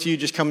that spoke to you,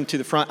 just come to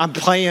the front. I'm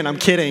playing. I'm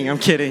kidding.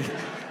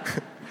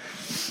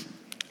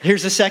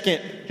 Here's the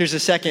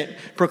second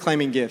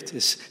proclaiming gift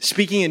is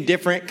speaking in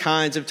different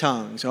kinds of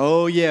tongues.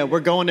 Oh, yeah, we're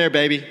going there,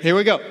 baby. Here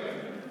we go.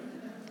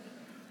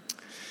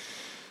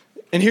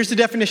 And here's the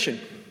definition: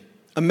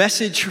 a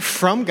message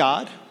from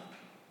God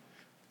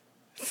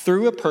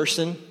through a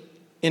person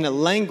in a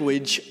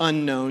language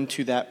unknown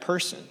to that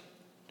person.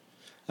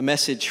 A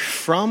message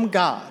from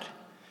God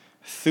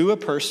through a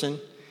person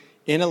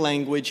in a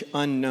language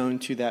unknown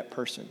to that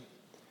person.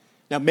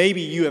 Now,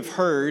 maybe you have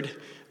heard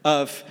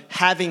of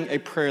having a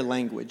prayer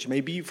language.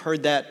 Maybe you've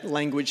heard that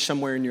language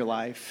somewhere in your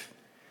life.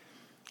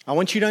 I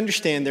want you to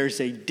understand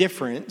there's a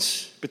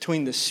difference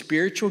between the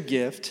spiritual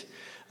gift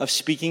of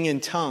speaking in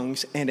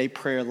tongues and a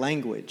prayer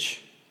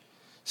language.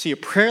 See, a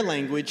prayer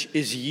language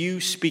is you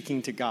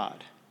speaking to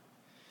God.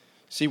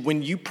 See,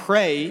 when you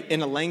pray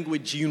in a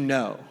language you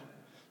know,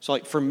 so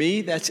like for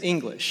me, that's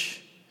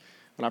English.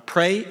 When I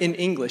pray in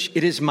English,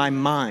 it is my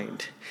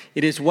mind.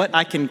 It is what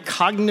I can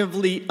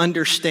cognitively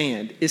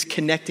understand is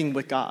connecting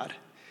with God.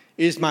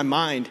 It is my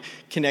mind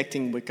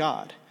connecting with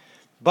God.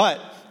 But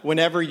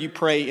whenever you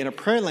pray in a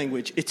prayer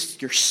language,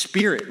 it's your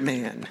spirit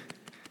man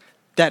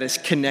that is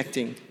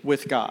connecting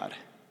with God.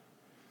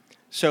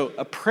 So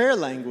a prayer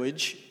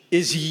language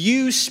is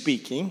you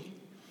speaking,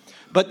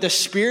 but the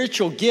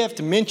spiritual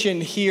gift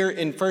mentioned here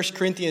in 1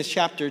 Corinthians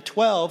chapter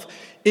 12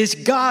 is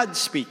God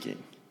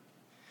speaking.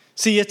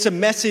 See, it's a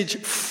message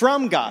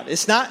from God.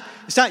 It's not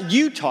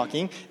you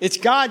talking, it's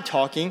God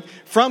talking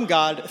from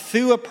God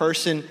through a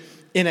person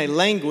in a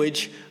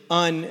language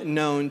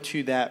unknown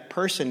to that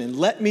person. And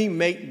let me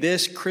make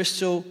this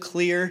crystal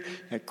clear.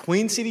 At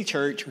Queen City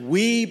Church,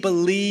 we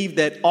believe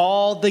that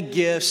all the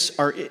gifts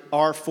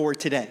are for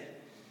today.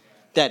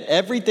 That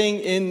everything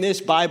in this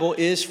Bible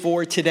is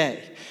for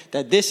today.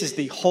 That this is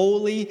the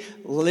holy,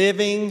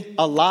 living,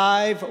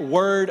 alive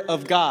Word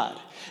of God.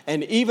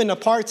 And even the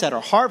parts that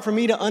are hard for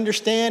me to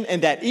understand,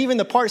 and that even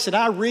the parts that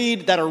I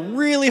read that are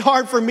really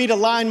hard for me to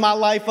line my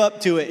life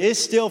up to, it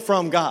is still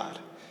from God.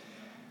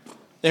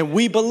 And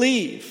we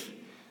believe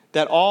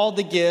that all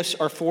the gifts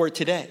are for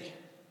today.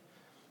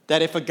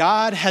 That if a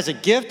God has a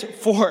gift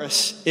for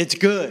us, it's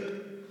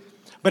good.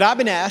 But I've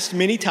been asked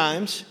many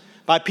times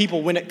by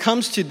people, when it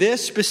comes to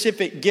this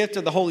specific gift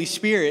of the Holy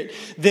Spirit,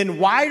 then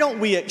why don't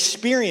we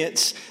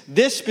experience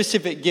this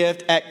specific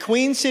gift at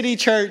Queen City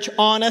Church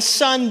on a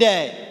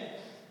Sunday?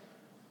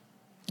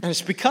 And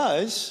it's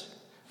because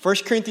 1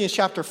 Corinthians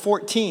chapter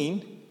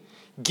 14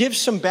 gives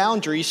some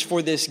boundaries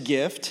for this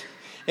gift.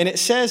 And it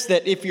says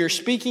that if you're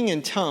speaking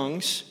in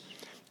tongues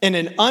and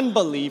an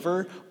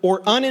unbeliever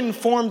or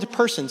uninformed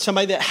person,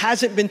 somebody that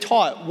hasn't been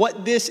taught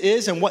what this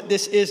is and what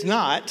this is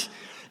not,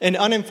 an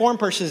uninformed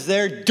person is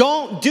there,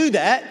 don't do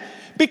that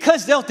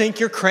because they'll think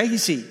you're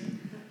crazy.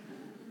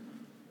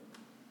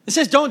 It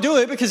says don't do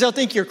it because they'll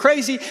think you're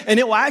crazy, and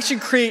it will actually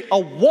create a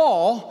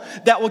wall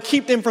that will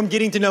keep them from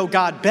getting to know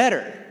God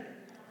better.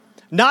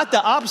 Not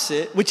the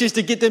opposite, which is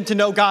to get them to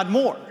know God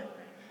more.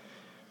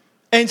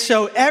 And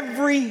so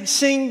every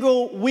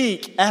single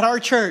week at our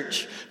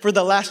church, for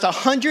the last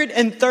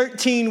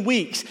 113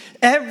 weeks,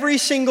 every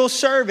single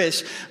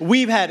service,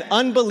 we've had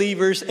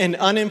unbelievers and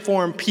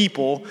uninformed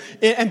people.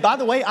 And by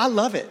the way, I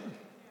love it.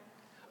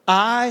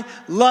 I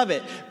love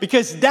it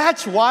because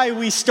that's why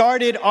we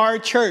started our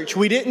church.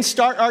 We didn't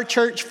start our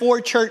church for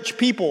church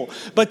people,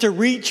 but to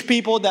reach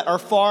people that are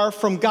far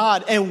from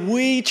God. And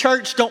we,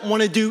 church, don't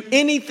want to do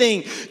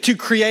anything to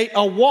create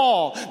a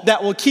wall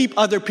that will keep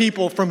other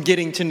people from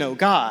getting to know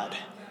God.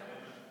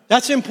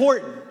 That's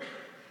important.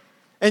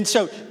 And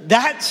so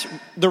that's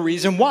the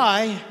reason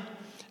why.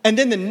 And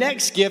then the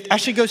next gift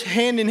actually goes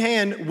hand in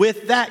hand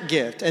with that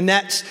gift, and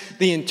that's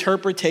the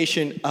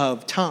interpretation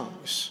of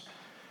tongues.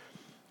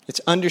 It's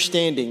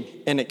understanding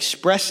and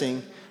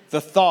expressing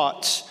the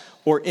thoughts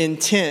or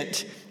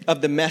intent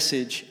of the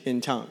message in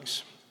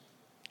tongues.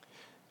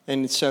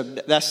 And so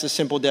that's the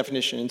simple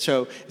definition. And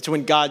so it's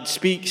when God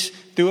speaks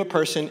through a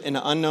person in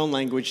an unknown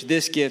language,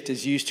 this gift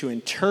is used to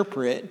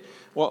interpret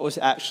what was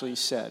actually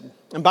said.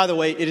 And by the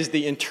way, it is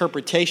the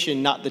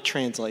interpretation, not the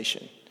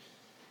translation.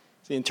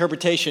 The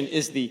interpretation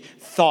is the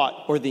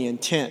thought or the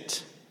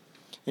intent.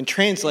 And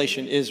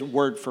translation is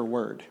word for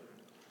word.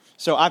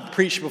 So I've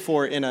preached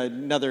before in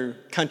another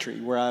country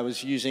where I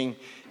was using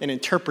an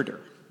interpreter,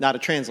 not a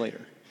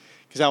translator.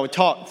 Because I would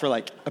talk for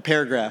like a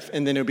paragraph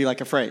and then it would be like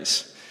a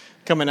phrase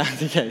coming out of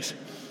the case.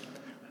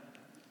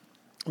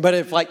 But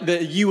if like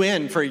the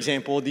UN, for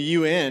example, the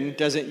UN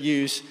doesn't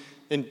use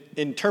an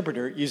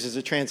interpreter, it uses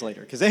a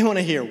translator. Because they want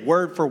to hear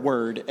word for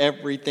word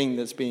everything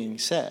that's being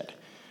said.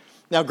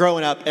 Now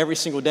growing up every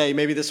single day,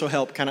 maybe this will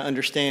help kind of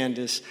understand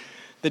is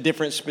the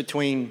difference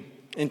between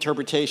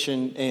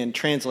interpretation and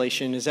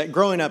translation is that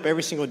growing up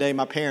every single day,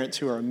 my parents,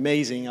 who are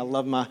amazing, I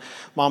love my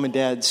mom and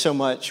dad so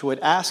much, would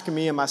ask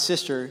me and my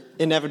sister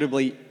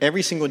inevitably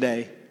every single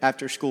day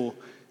after school,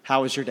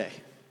 how was your day?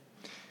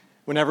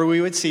 Whenever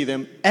we would see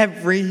them,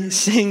 every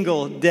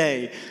single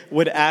day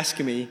would ask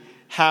me,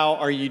 how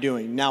are you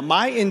doing? Now,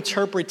 my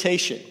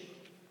interpretation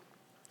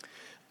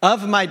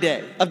of my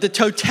day, of the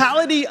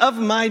totality of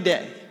my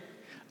day,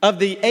 of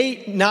the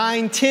 8,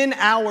 9, 10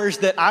 hours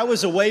that I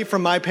was away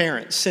from my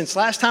parents since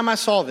last time I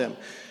saw them,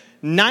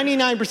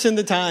 99% of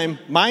the time,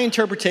 my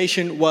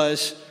interpretation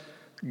was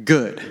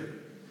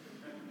good.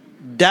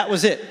 That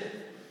was it.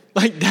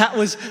 Like, that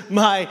was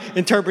my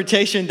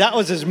interpretation. That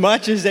was as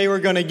much as they were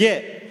going to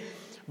get.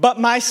 But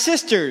my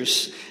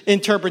sister's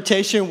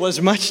interpretation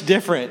was much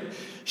different.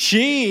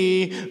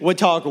 She would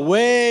talk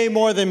way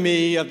more than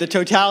me of the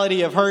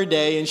totality of her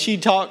day, and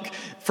she'd talk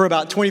for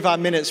about 25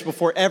 minutes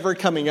before ever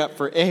coming up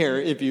for air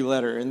if you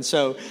let her. And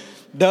so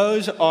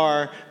those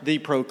are the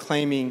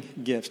proclaiming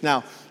gifts.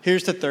 Now,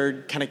 here's the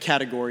third kind of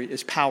category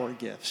is power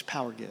gifts.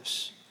 Power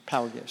gifts.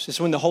 Power gifts. It's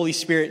when the Holy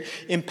Spirit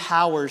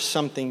empowers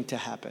something to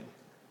happen.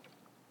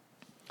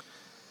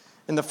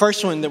 And the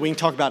first one that we can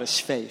talk about is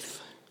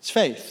faith. It's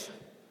faith.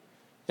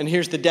 And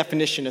here's the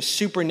definition: a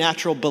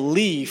supernatural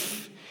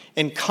belief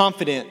and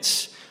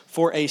confidence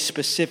for a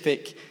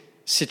specific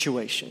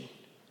situation.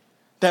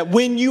 That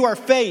when you are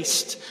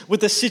faced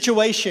with a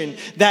situation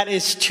that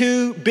is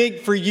too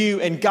big for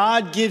you and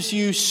God gives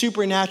you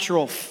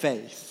supernatural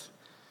faith.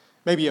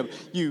 Maybe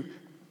you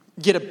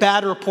get a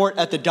bad report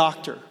at the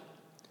doctor.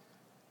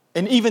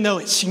 And even though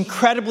it's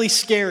incredibly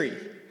scary,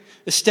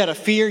 instead of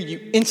fear,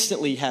 you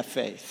instantly have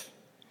faith.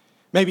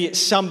 Maybe it's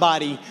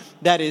somebody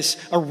that is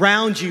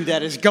around you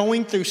that is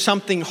going through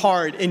something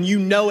hard and you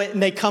know it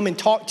and they come and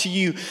talk to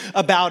you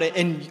about it.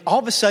 And all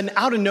of a sudden,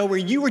 out of nowhere,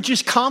 you were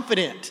just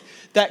confident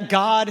that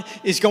God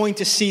is going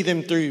to see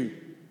them through.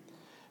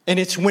 And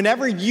it's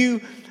whenever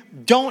you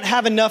don't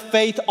have enough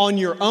faith on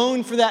your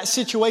own for that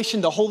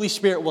situation, the Holy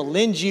Spirit will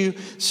lend you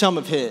some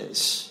of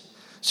His.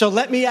 So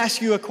let me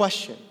ask you a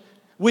question.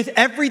 With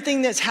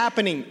everything that's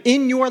happening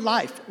in your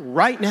life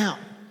right now,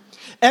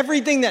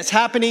 everything that's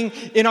happening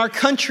in our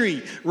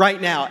country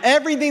right now,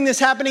 everything that's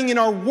happening in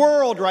our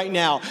world right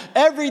now,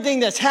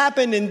 everything that's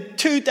happened in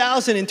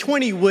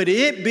 2020, would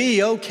it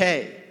be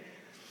okay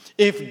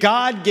if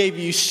God gave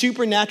you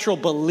supernatural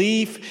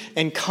belief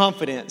and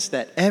confidence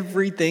that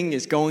everything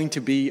is going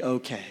to be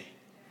okay?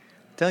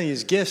 I'm telling you,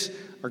 His gifts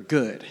are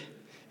good.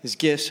 His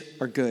gifts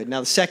are good. Now,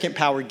 the second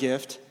power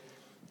gift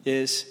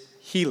is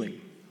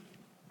healing.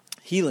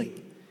 Healing.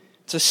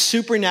 It's a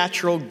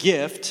supernatural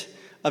gift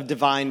of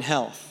divine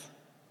health.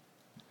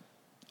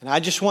 And I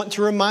just want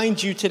to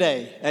remind you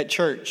today at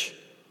church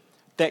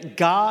that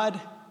God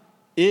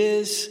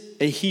is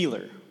a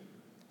healer.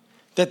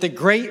 That the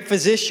great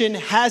physician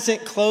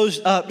hasn't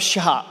closed up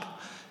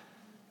shop.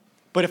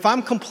 But if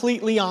I'm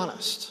completely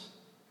honest,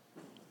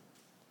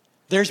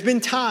 there's been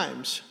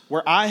times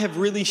where I have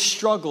really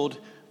struggled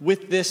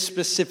with this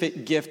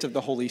specific gift of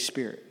the Holy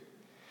Spirit.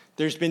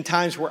 There's been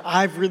times where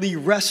I've really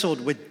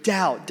wrestled with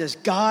doubt. Does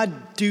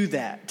God do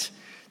that?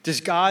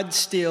 Does God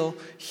still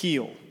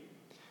heal?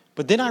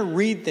 But then I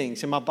read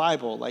things in my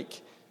Bible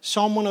like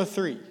Psalm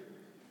 103.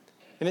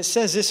 And it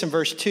says this in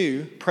verse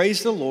 2,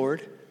 praise the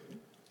Lord,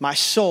 my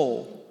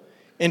soul,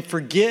 and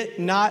forget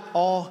not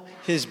all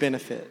His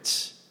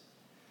benefits.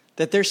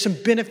 That there's some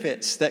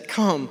benefits that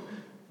come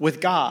with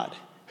God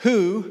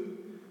who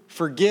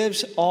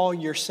forgives all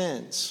your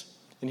sins.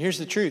 And here's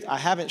the truth, I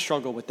haven't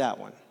struggled with that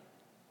one.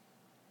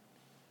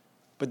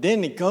 But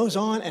then it goes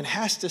on and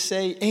has to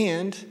say,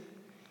 and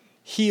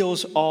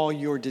heals all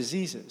your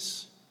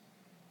diseases.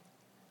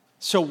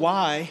 So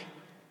why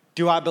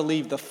do I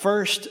believe the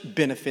first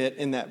benefit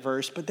in that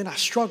verse, but then I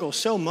struggle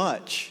so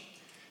much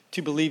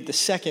to believe the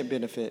second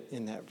benefit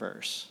in that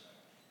verse?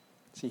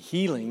 See,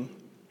 healing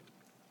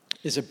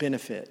is a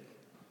benefit.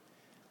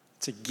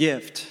 It's a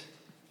gift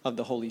of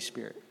the Holy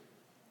Spirit.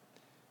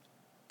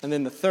 And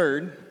then the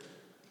third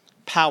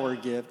power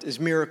gift is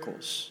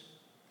miracles.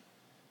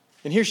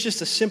 And here's just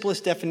the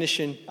simplest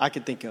definition I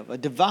could think of. A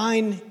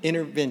divine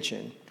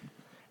intervention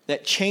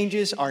that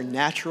changes our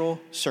natural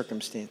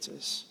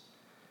circumstances.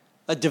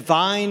 A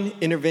divine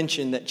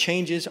intervention that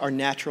changes our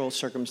natural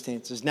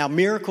circumstances. Now,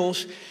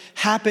 miracles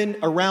happen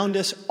around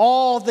us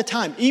all the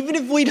time, even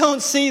if we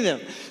don't see them.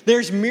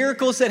 There's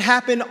miracles that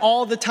happen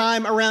all the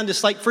time around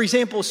us. Like, for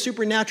example,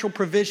 supernatural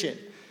provision.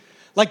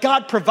 Like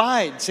God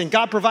provides, and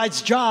God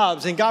provides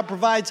jobs, and God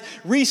provides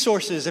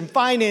resources and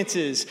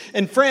finances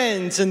and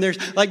friends. And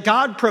there's like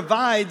God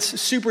provides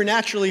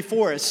supernaturally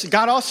for us.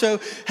 God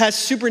also has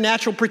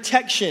supernatural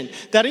protection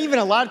that even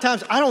a lot of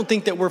times I don't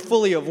think that we're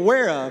fully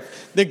aware of.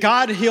 That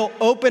God, He'll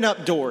open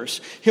up doors,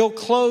 He'll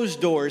close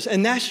doors,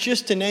 and that's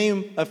just to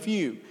name a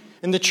few.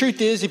 And the truth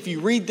is, if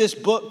you read this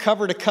book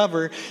cover to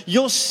cover,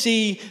 you'll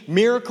see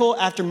miracle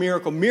after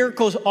miracle,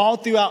 miracles all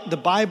throughout the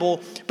Bible.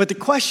 But the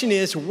question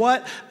is,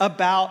 what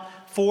about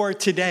for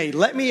today?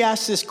 Let me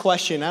ask this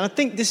question, and I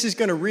think this is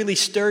going to really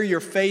stir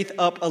your faith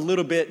up a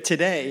little bit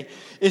today,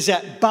 is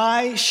that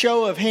by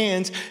show of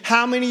hands,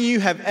 how many of you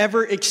have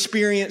ever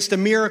experienced a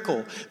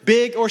miracle,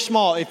 big or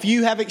small? If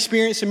you have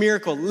experienced a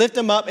miracle, lift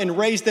them up and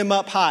raise them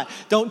up high.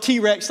 Don't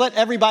T-Rex, let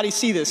everybody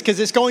see this, because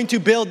it's going to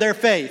build their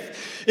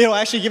faith. It'll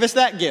actually give us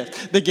that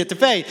gift, the gift of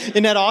faith.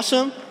 Isn't that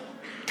awesome?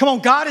 Come on,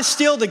 God is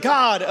still the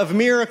God of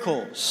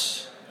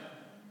miracles.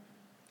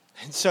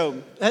 And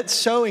so that's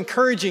so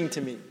encouraging to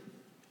me.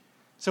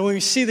 So when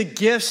we see the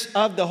gifts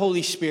of the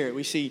Holy Spirit,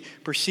 we see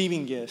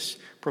perceiving gifts,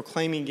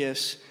 proclaiming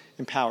gifts,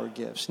 and power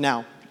gifts.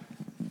 Now,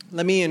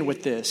 let me end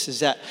with this,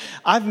 is that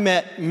I've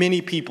met many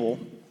people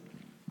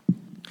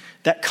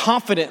that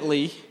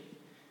confidently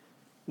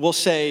will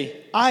say,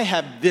 I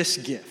have this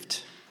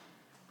gift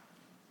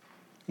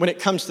when it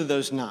comes to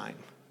those 9.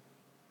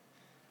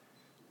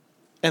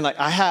 And like,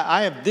 I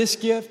have this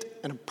gift,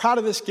 and I'm proud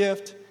of this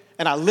gift,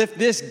 and I lift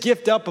this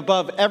gift up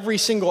above every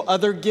single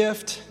other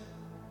gift,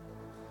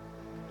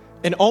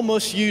 and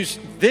almost use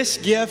this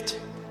gift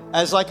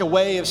as like a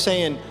way of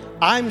saying,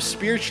 I'm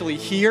spiritually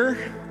here,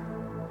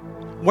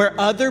 where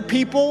other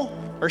people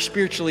are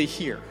spiritually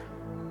here.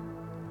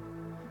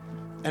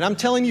 And I'm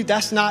telling you,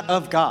 that's not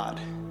of God.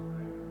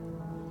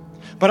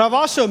 But I've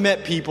also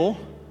met people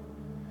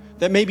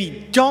that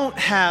maybe don't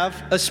have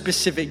a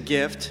specific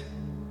gift,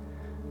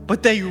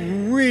 but they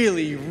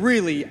really,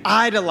 really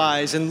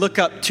idolize and look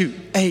up to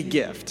a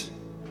gift.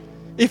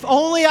 If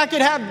only I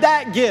could have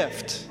that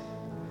gift.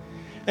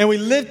 And we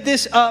lift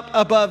this up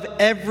above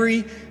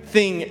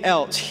everything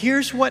else.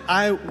 Here's what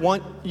I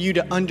want you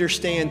to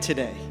understand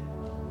today,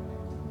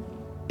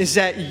 is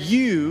that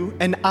you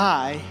and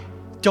I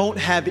don't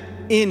have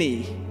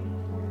any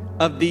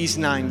of these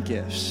 9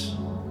 gifts.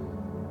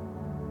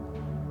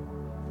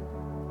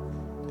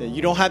 That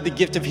you don't have the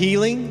gift of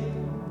healing,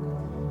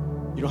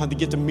 you don't have the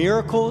gift of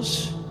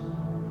miracles,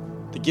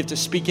 the gift of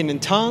speaking in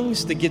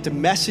tongues, the gift of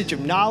message of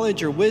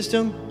knowledge or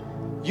wisdom.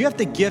 You have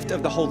the gift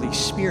of the Holy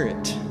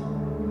Spirit.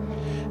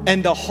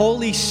 And the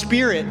Holy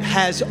Spirit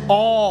has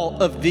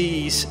all of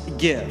these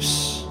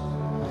gifts.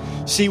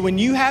 See, when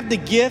you have the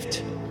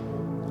gift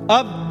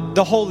of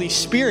the Holy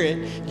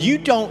Spirit, you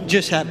don't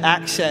just have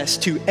access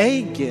to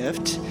a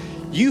gift,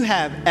 you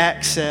have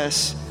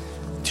access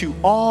to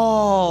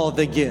all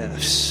the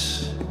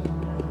gifts.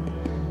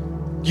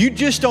 You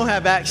just don't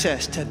have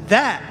access to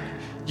that.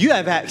 You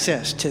have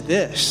access to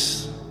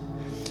this.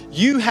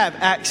 You have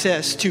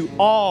access to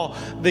all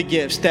the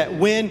gifts. That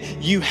when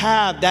you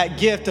have that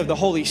gift of the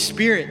Holy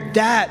Spirit,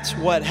 that's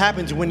what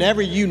happens.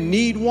 Whenever you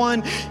need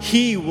one,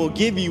 He will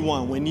give you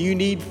one. When you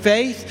need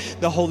faith,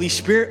 the Holy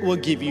Spirit will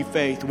give you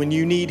faith. When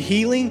you need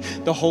healing,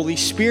 the Holy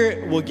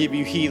Spirit will give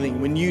you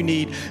healing. When you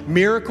need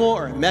miracle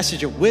or a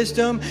message of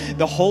wisdom,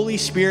 the Holy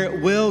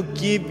Spirit will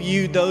give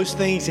you those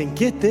things. And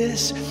get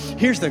this,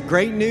 here's the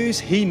great news: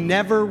 He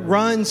never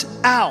runs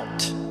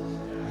out.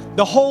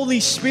 The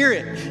Holy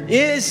Spirit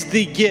is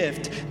the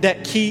gift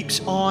that keeps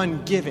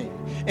on giving.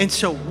 And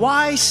so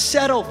why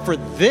settle for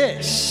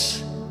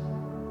this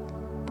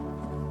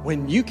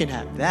when you can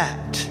have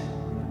that?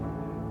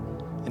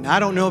 And I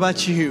don't know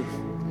about you,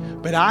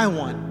 but I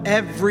want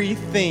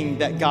everything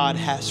that God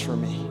has for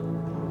me,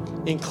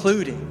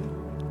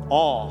 including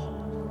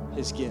all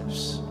His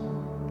gifts.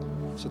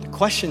 So the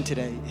question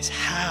today is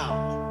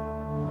how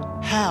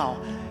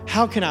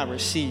can I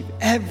receive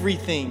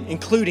everything,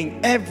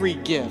 including every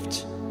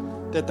gift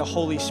that the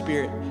Holy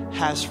Spirit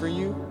has for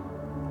you?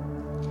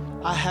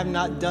 I have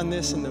not done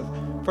this in the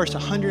first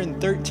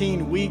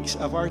 113 weeks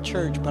of our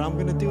church, but I'm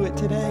going to do it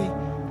today.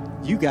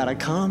 You got to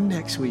come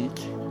next week.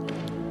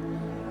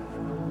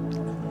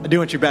 I do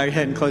want you to bow your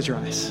head and close your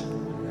eyes.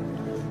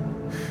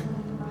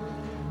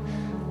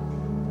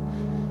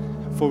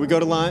 Before we go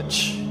to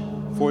lunch,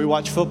 before we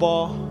watch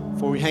football,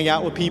 before we hang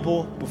out with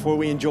people, before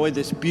we enjoy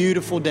this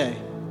beautiful day,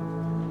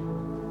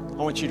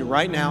 I want you to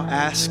right now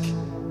ask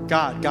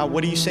God,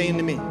 what are you saying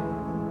to me?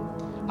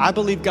 I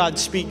believe God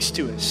speaks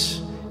to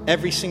us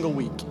every single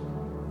week.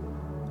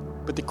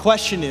 But the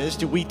question is,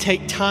 do we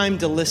take time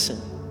to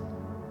listen?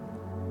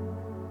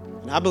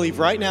 And I believe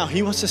right now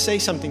He wants to say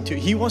something to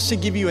you. He wants to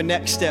give you a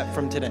next step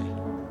from today.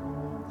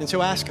 And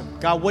so ask Him,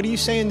 God, what are you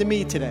saying to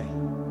me today?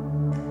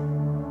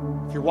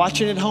 If you're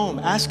watching at home,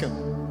 ask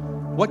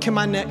Him, what can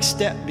my next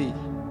step be?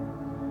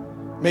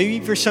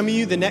 Maybe for some of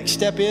you, the next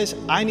step is,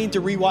 I need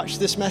to rewatch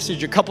this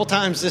message a couple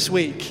times this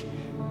week.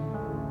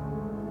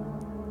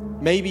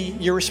 Maybe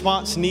your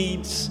response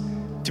needs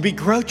to be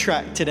Grow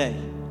Track today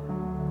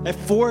at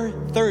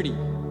 4:30.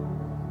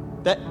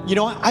 That,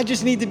 I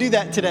just need to do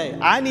that today.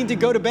 I need to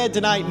go to bed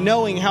tonight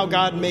knowing how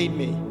God made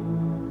me.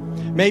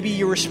 Maybe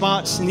your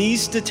response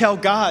needs to tell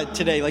God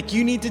today, like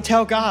you need to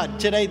tell God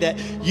today that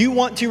you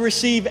want to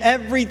receive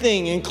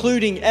everything,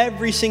 including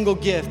every single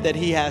gift that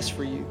He has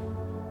for you.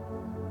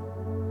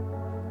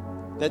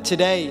 That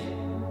today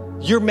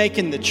you're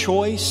making the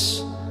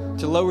choice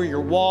to lower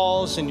your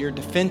walls and your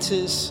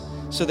defenses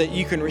so that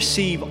you can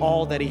receive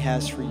all that He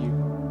has for you.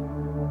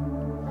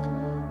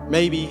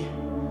 Maybe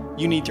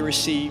you need to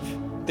receive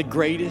the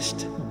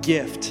greatest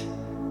gift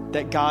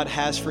that God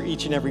has for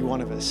each and every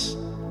one of us.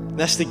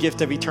 That's the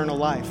gift of eternal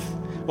life.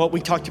 What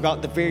we talked about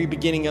at the very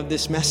beginning of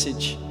this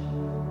message.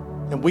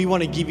 And we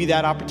want to give you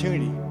that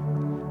opportunity.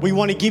 We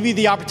want to give you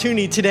the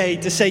opportunity today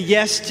to say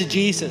yes to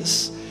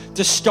Jesus,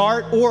 to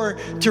start or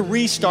to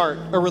restart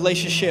a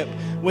relationship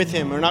with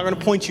Him. We're not going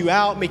to point you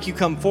out, make you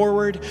come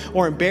forward,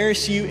 or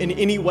embarrass you in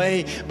any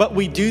way, but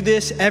we do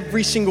this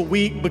every single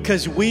week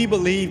because we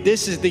believe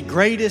this is the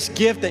greatest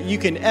gift that you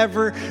can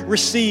ever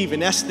receive,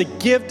 and that's the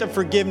gift of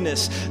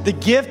forgiveness, the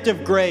gift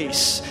of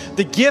grace,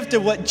 the gift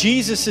of what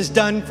Jesus has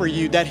done for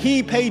you, that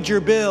He paid your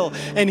bill,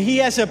 and He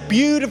has a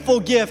beautiful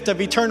gift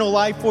of eternal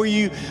life for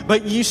you,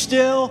 but you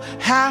still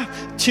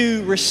have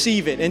to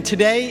receive it. And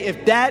today,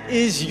 if that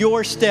is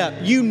your step,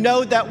 you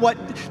know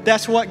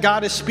that's what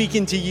God is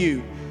speaking to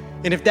you.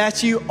 And if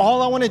that's you,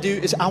 all I want to do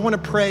is I want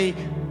to pray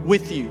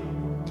with you.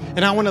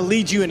 And I want to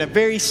lead you in a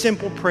very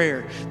simple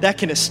prayer that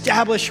can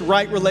establish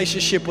right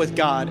relationship with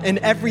God, and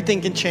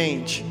everything can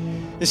change.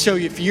 And so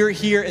if you're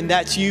here and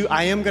that's you,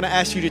 I am going to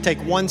ask you to take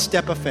one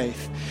step of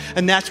faith.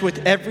 And that's with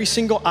every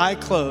single eye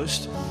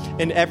closed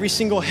and every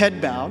single head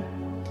bowed.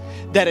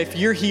 That if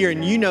you're here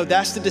and you know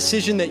that's the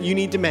decision that you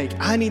need to make,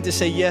 I need to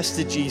say yes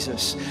to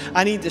Jesus.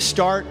 I need to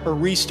start or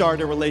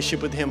restart a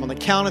relationship with him. On the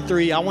count of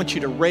 3, I want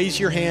you to raise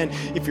your hand.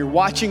 If you're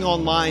watching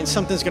online,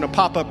 something's going to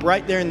pop up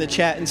right there in the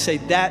chat and say,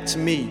 that's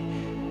me.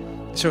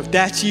 So if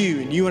that's you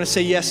and you want to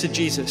say yes to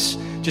Jesus,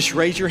 just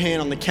raise your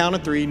hand on the count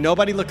of 3.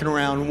 Nobody looking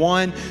around.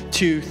 1,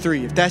 2,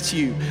 3. If that's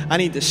you, I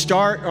need to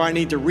start or I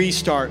need to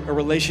restart a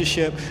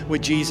relationship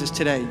with Jesus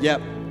today.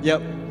 Yep.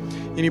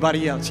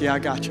 Anybody else? Yeah, I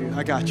got you.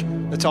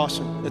 That's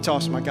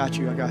awesome. I got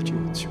you.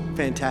 It's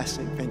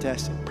fantastic.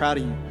 Proud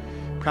of you.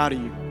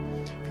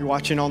 If you're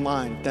watching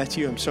online, if that's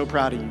you, I'm so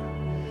proud of you.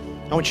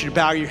 I want you to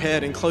bow your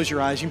head and close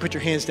your eyes. You can put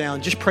your hands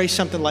down. Just pray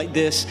something like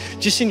this,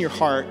 just in your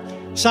heart.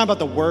 It's not about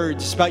the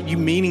words. It's about you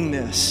meaning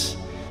this.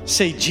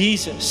 Say,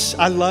 Jesus,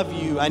 I love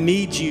you. I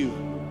need you.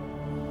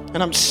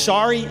 And I'm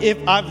sorry if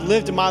I've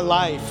lived my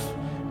life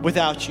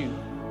without you.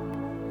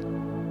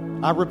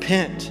 I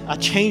repent. I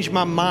change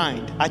my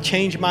mind. I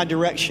change my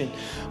direction.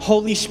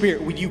 Holy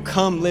Spirit, will you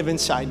come live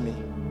inside me?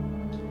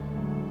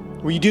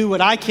 Will you do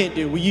what I can't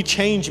do? Will you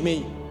change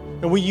me?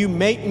 And will you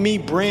make me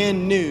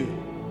brand new?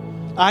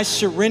 I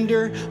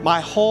surrender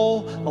my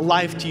whole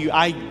life to you.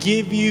 I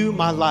give you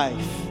my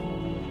life.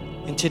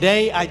 And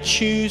today I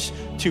choose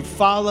to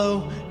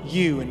follow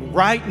you. And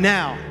right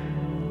now,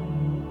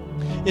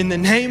 in the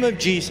name of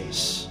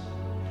Jesus,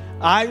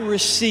 I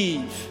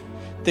receive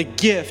the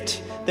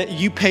gift that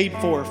you paid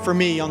for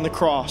me on the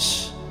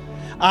cross.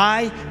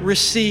 I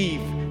receive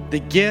the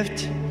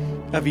gift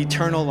of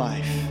eternal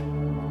life.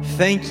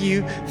 Thank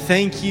you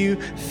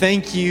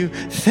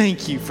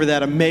for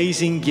that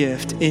amazing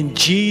gift. In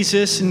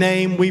Jesus'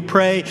 name we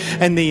pray.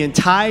 And the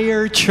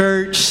entire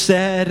church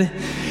said,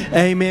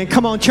 amen.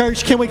 Come on,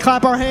 church, can we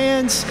clap our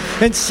hands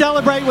and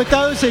celebrate with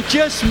those that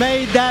just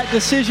made that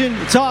decision?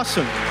 It's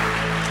awesome.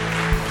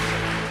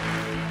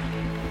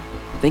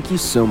 Thank you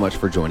so much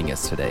for joining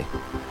us today.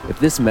 If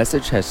this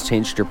message has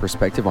changed your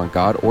perspective on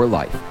God or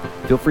life,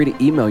 feel free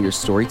to email your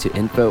story to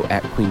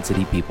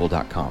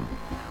info@queencitypeople.com.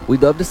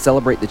 We'd love to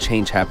celebrate the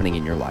change happening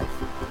in your life.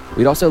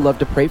 We'd also love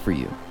to pray for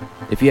you.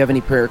 If you have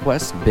any prayer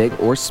requests, big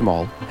or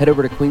small, head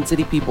over to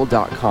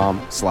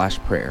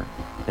queencitypeople.com/prayer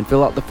and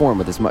fill out the form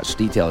with as much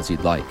detail as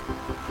you'd like.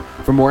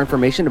 For more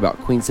information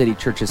about Queen City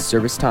Church's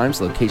service times,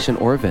 location,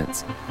 or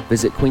events,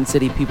 visit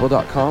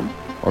queencitypeople.com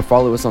or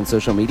follow us on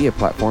social media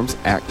platforms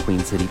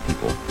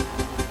 @QueenCityPeople.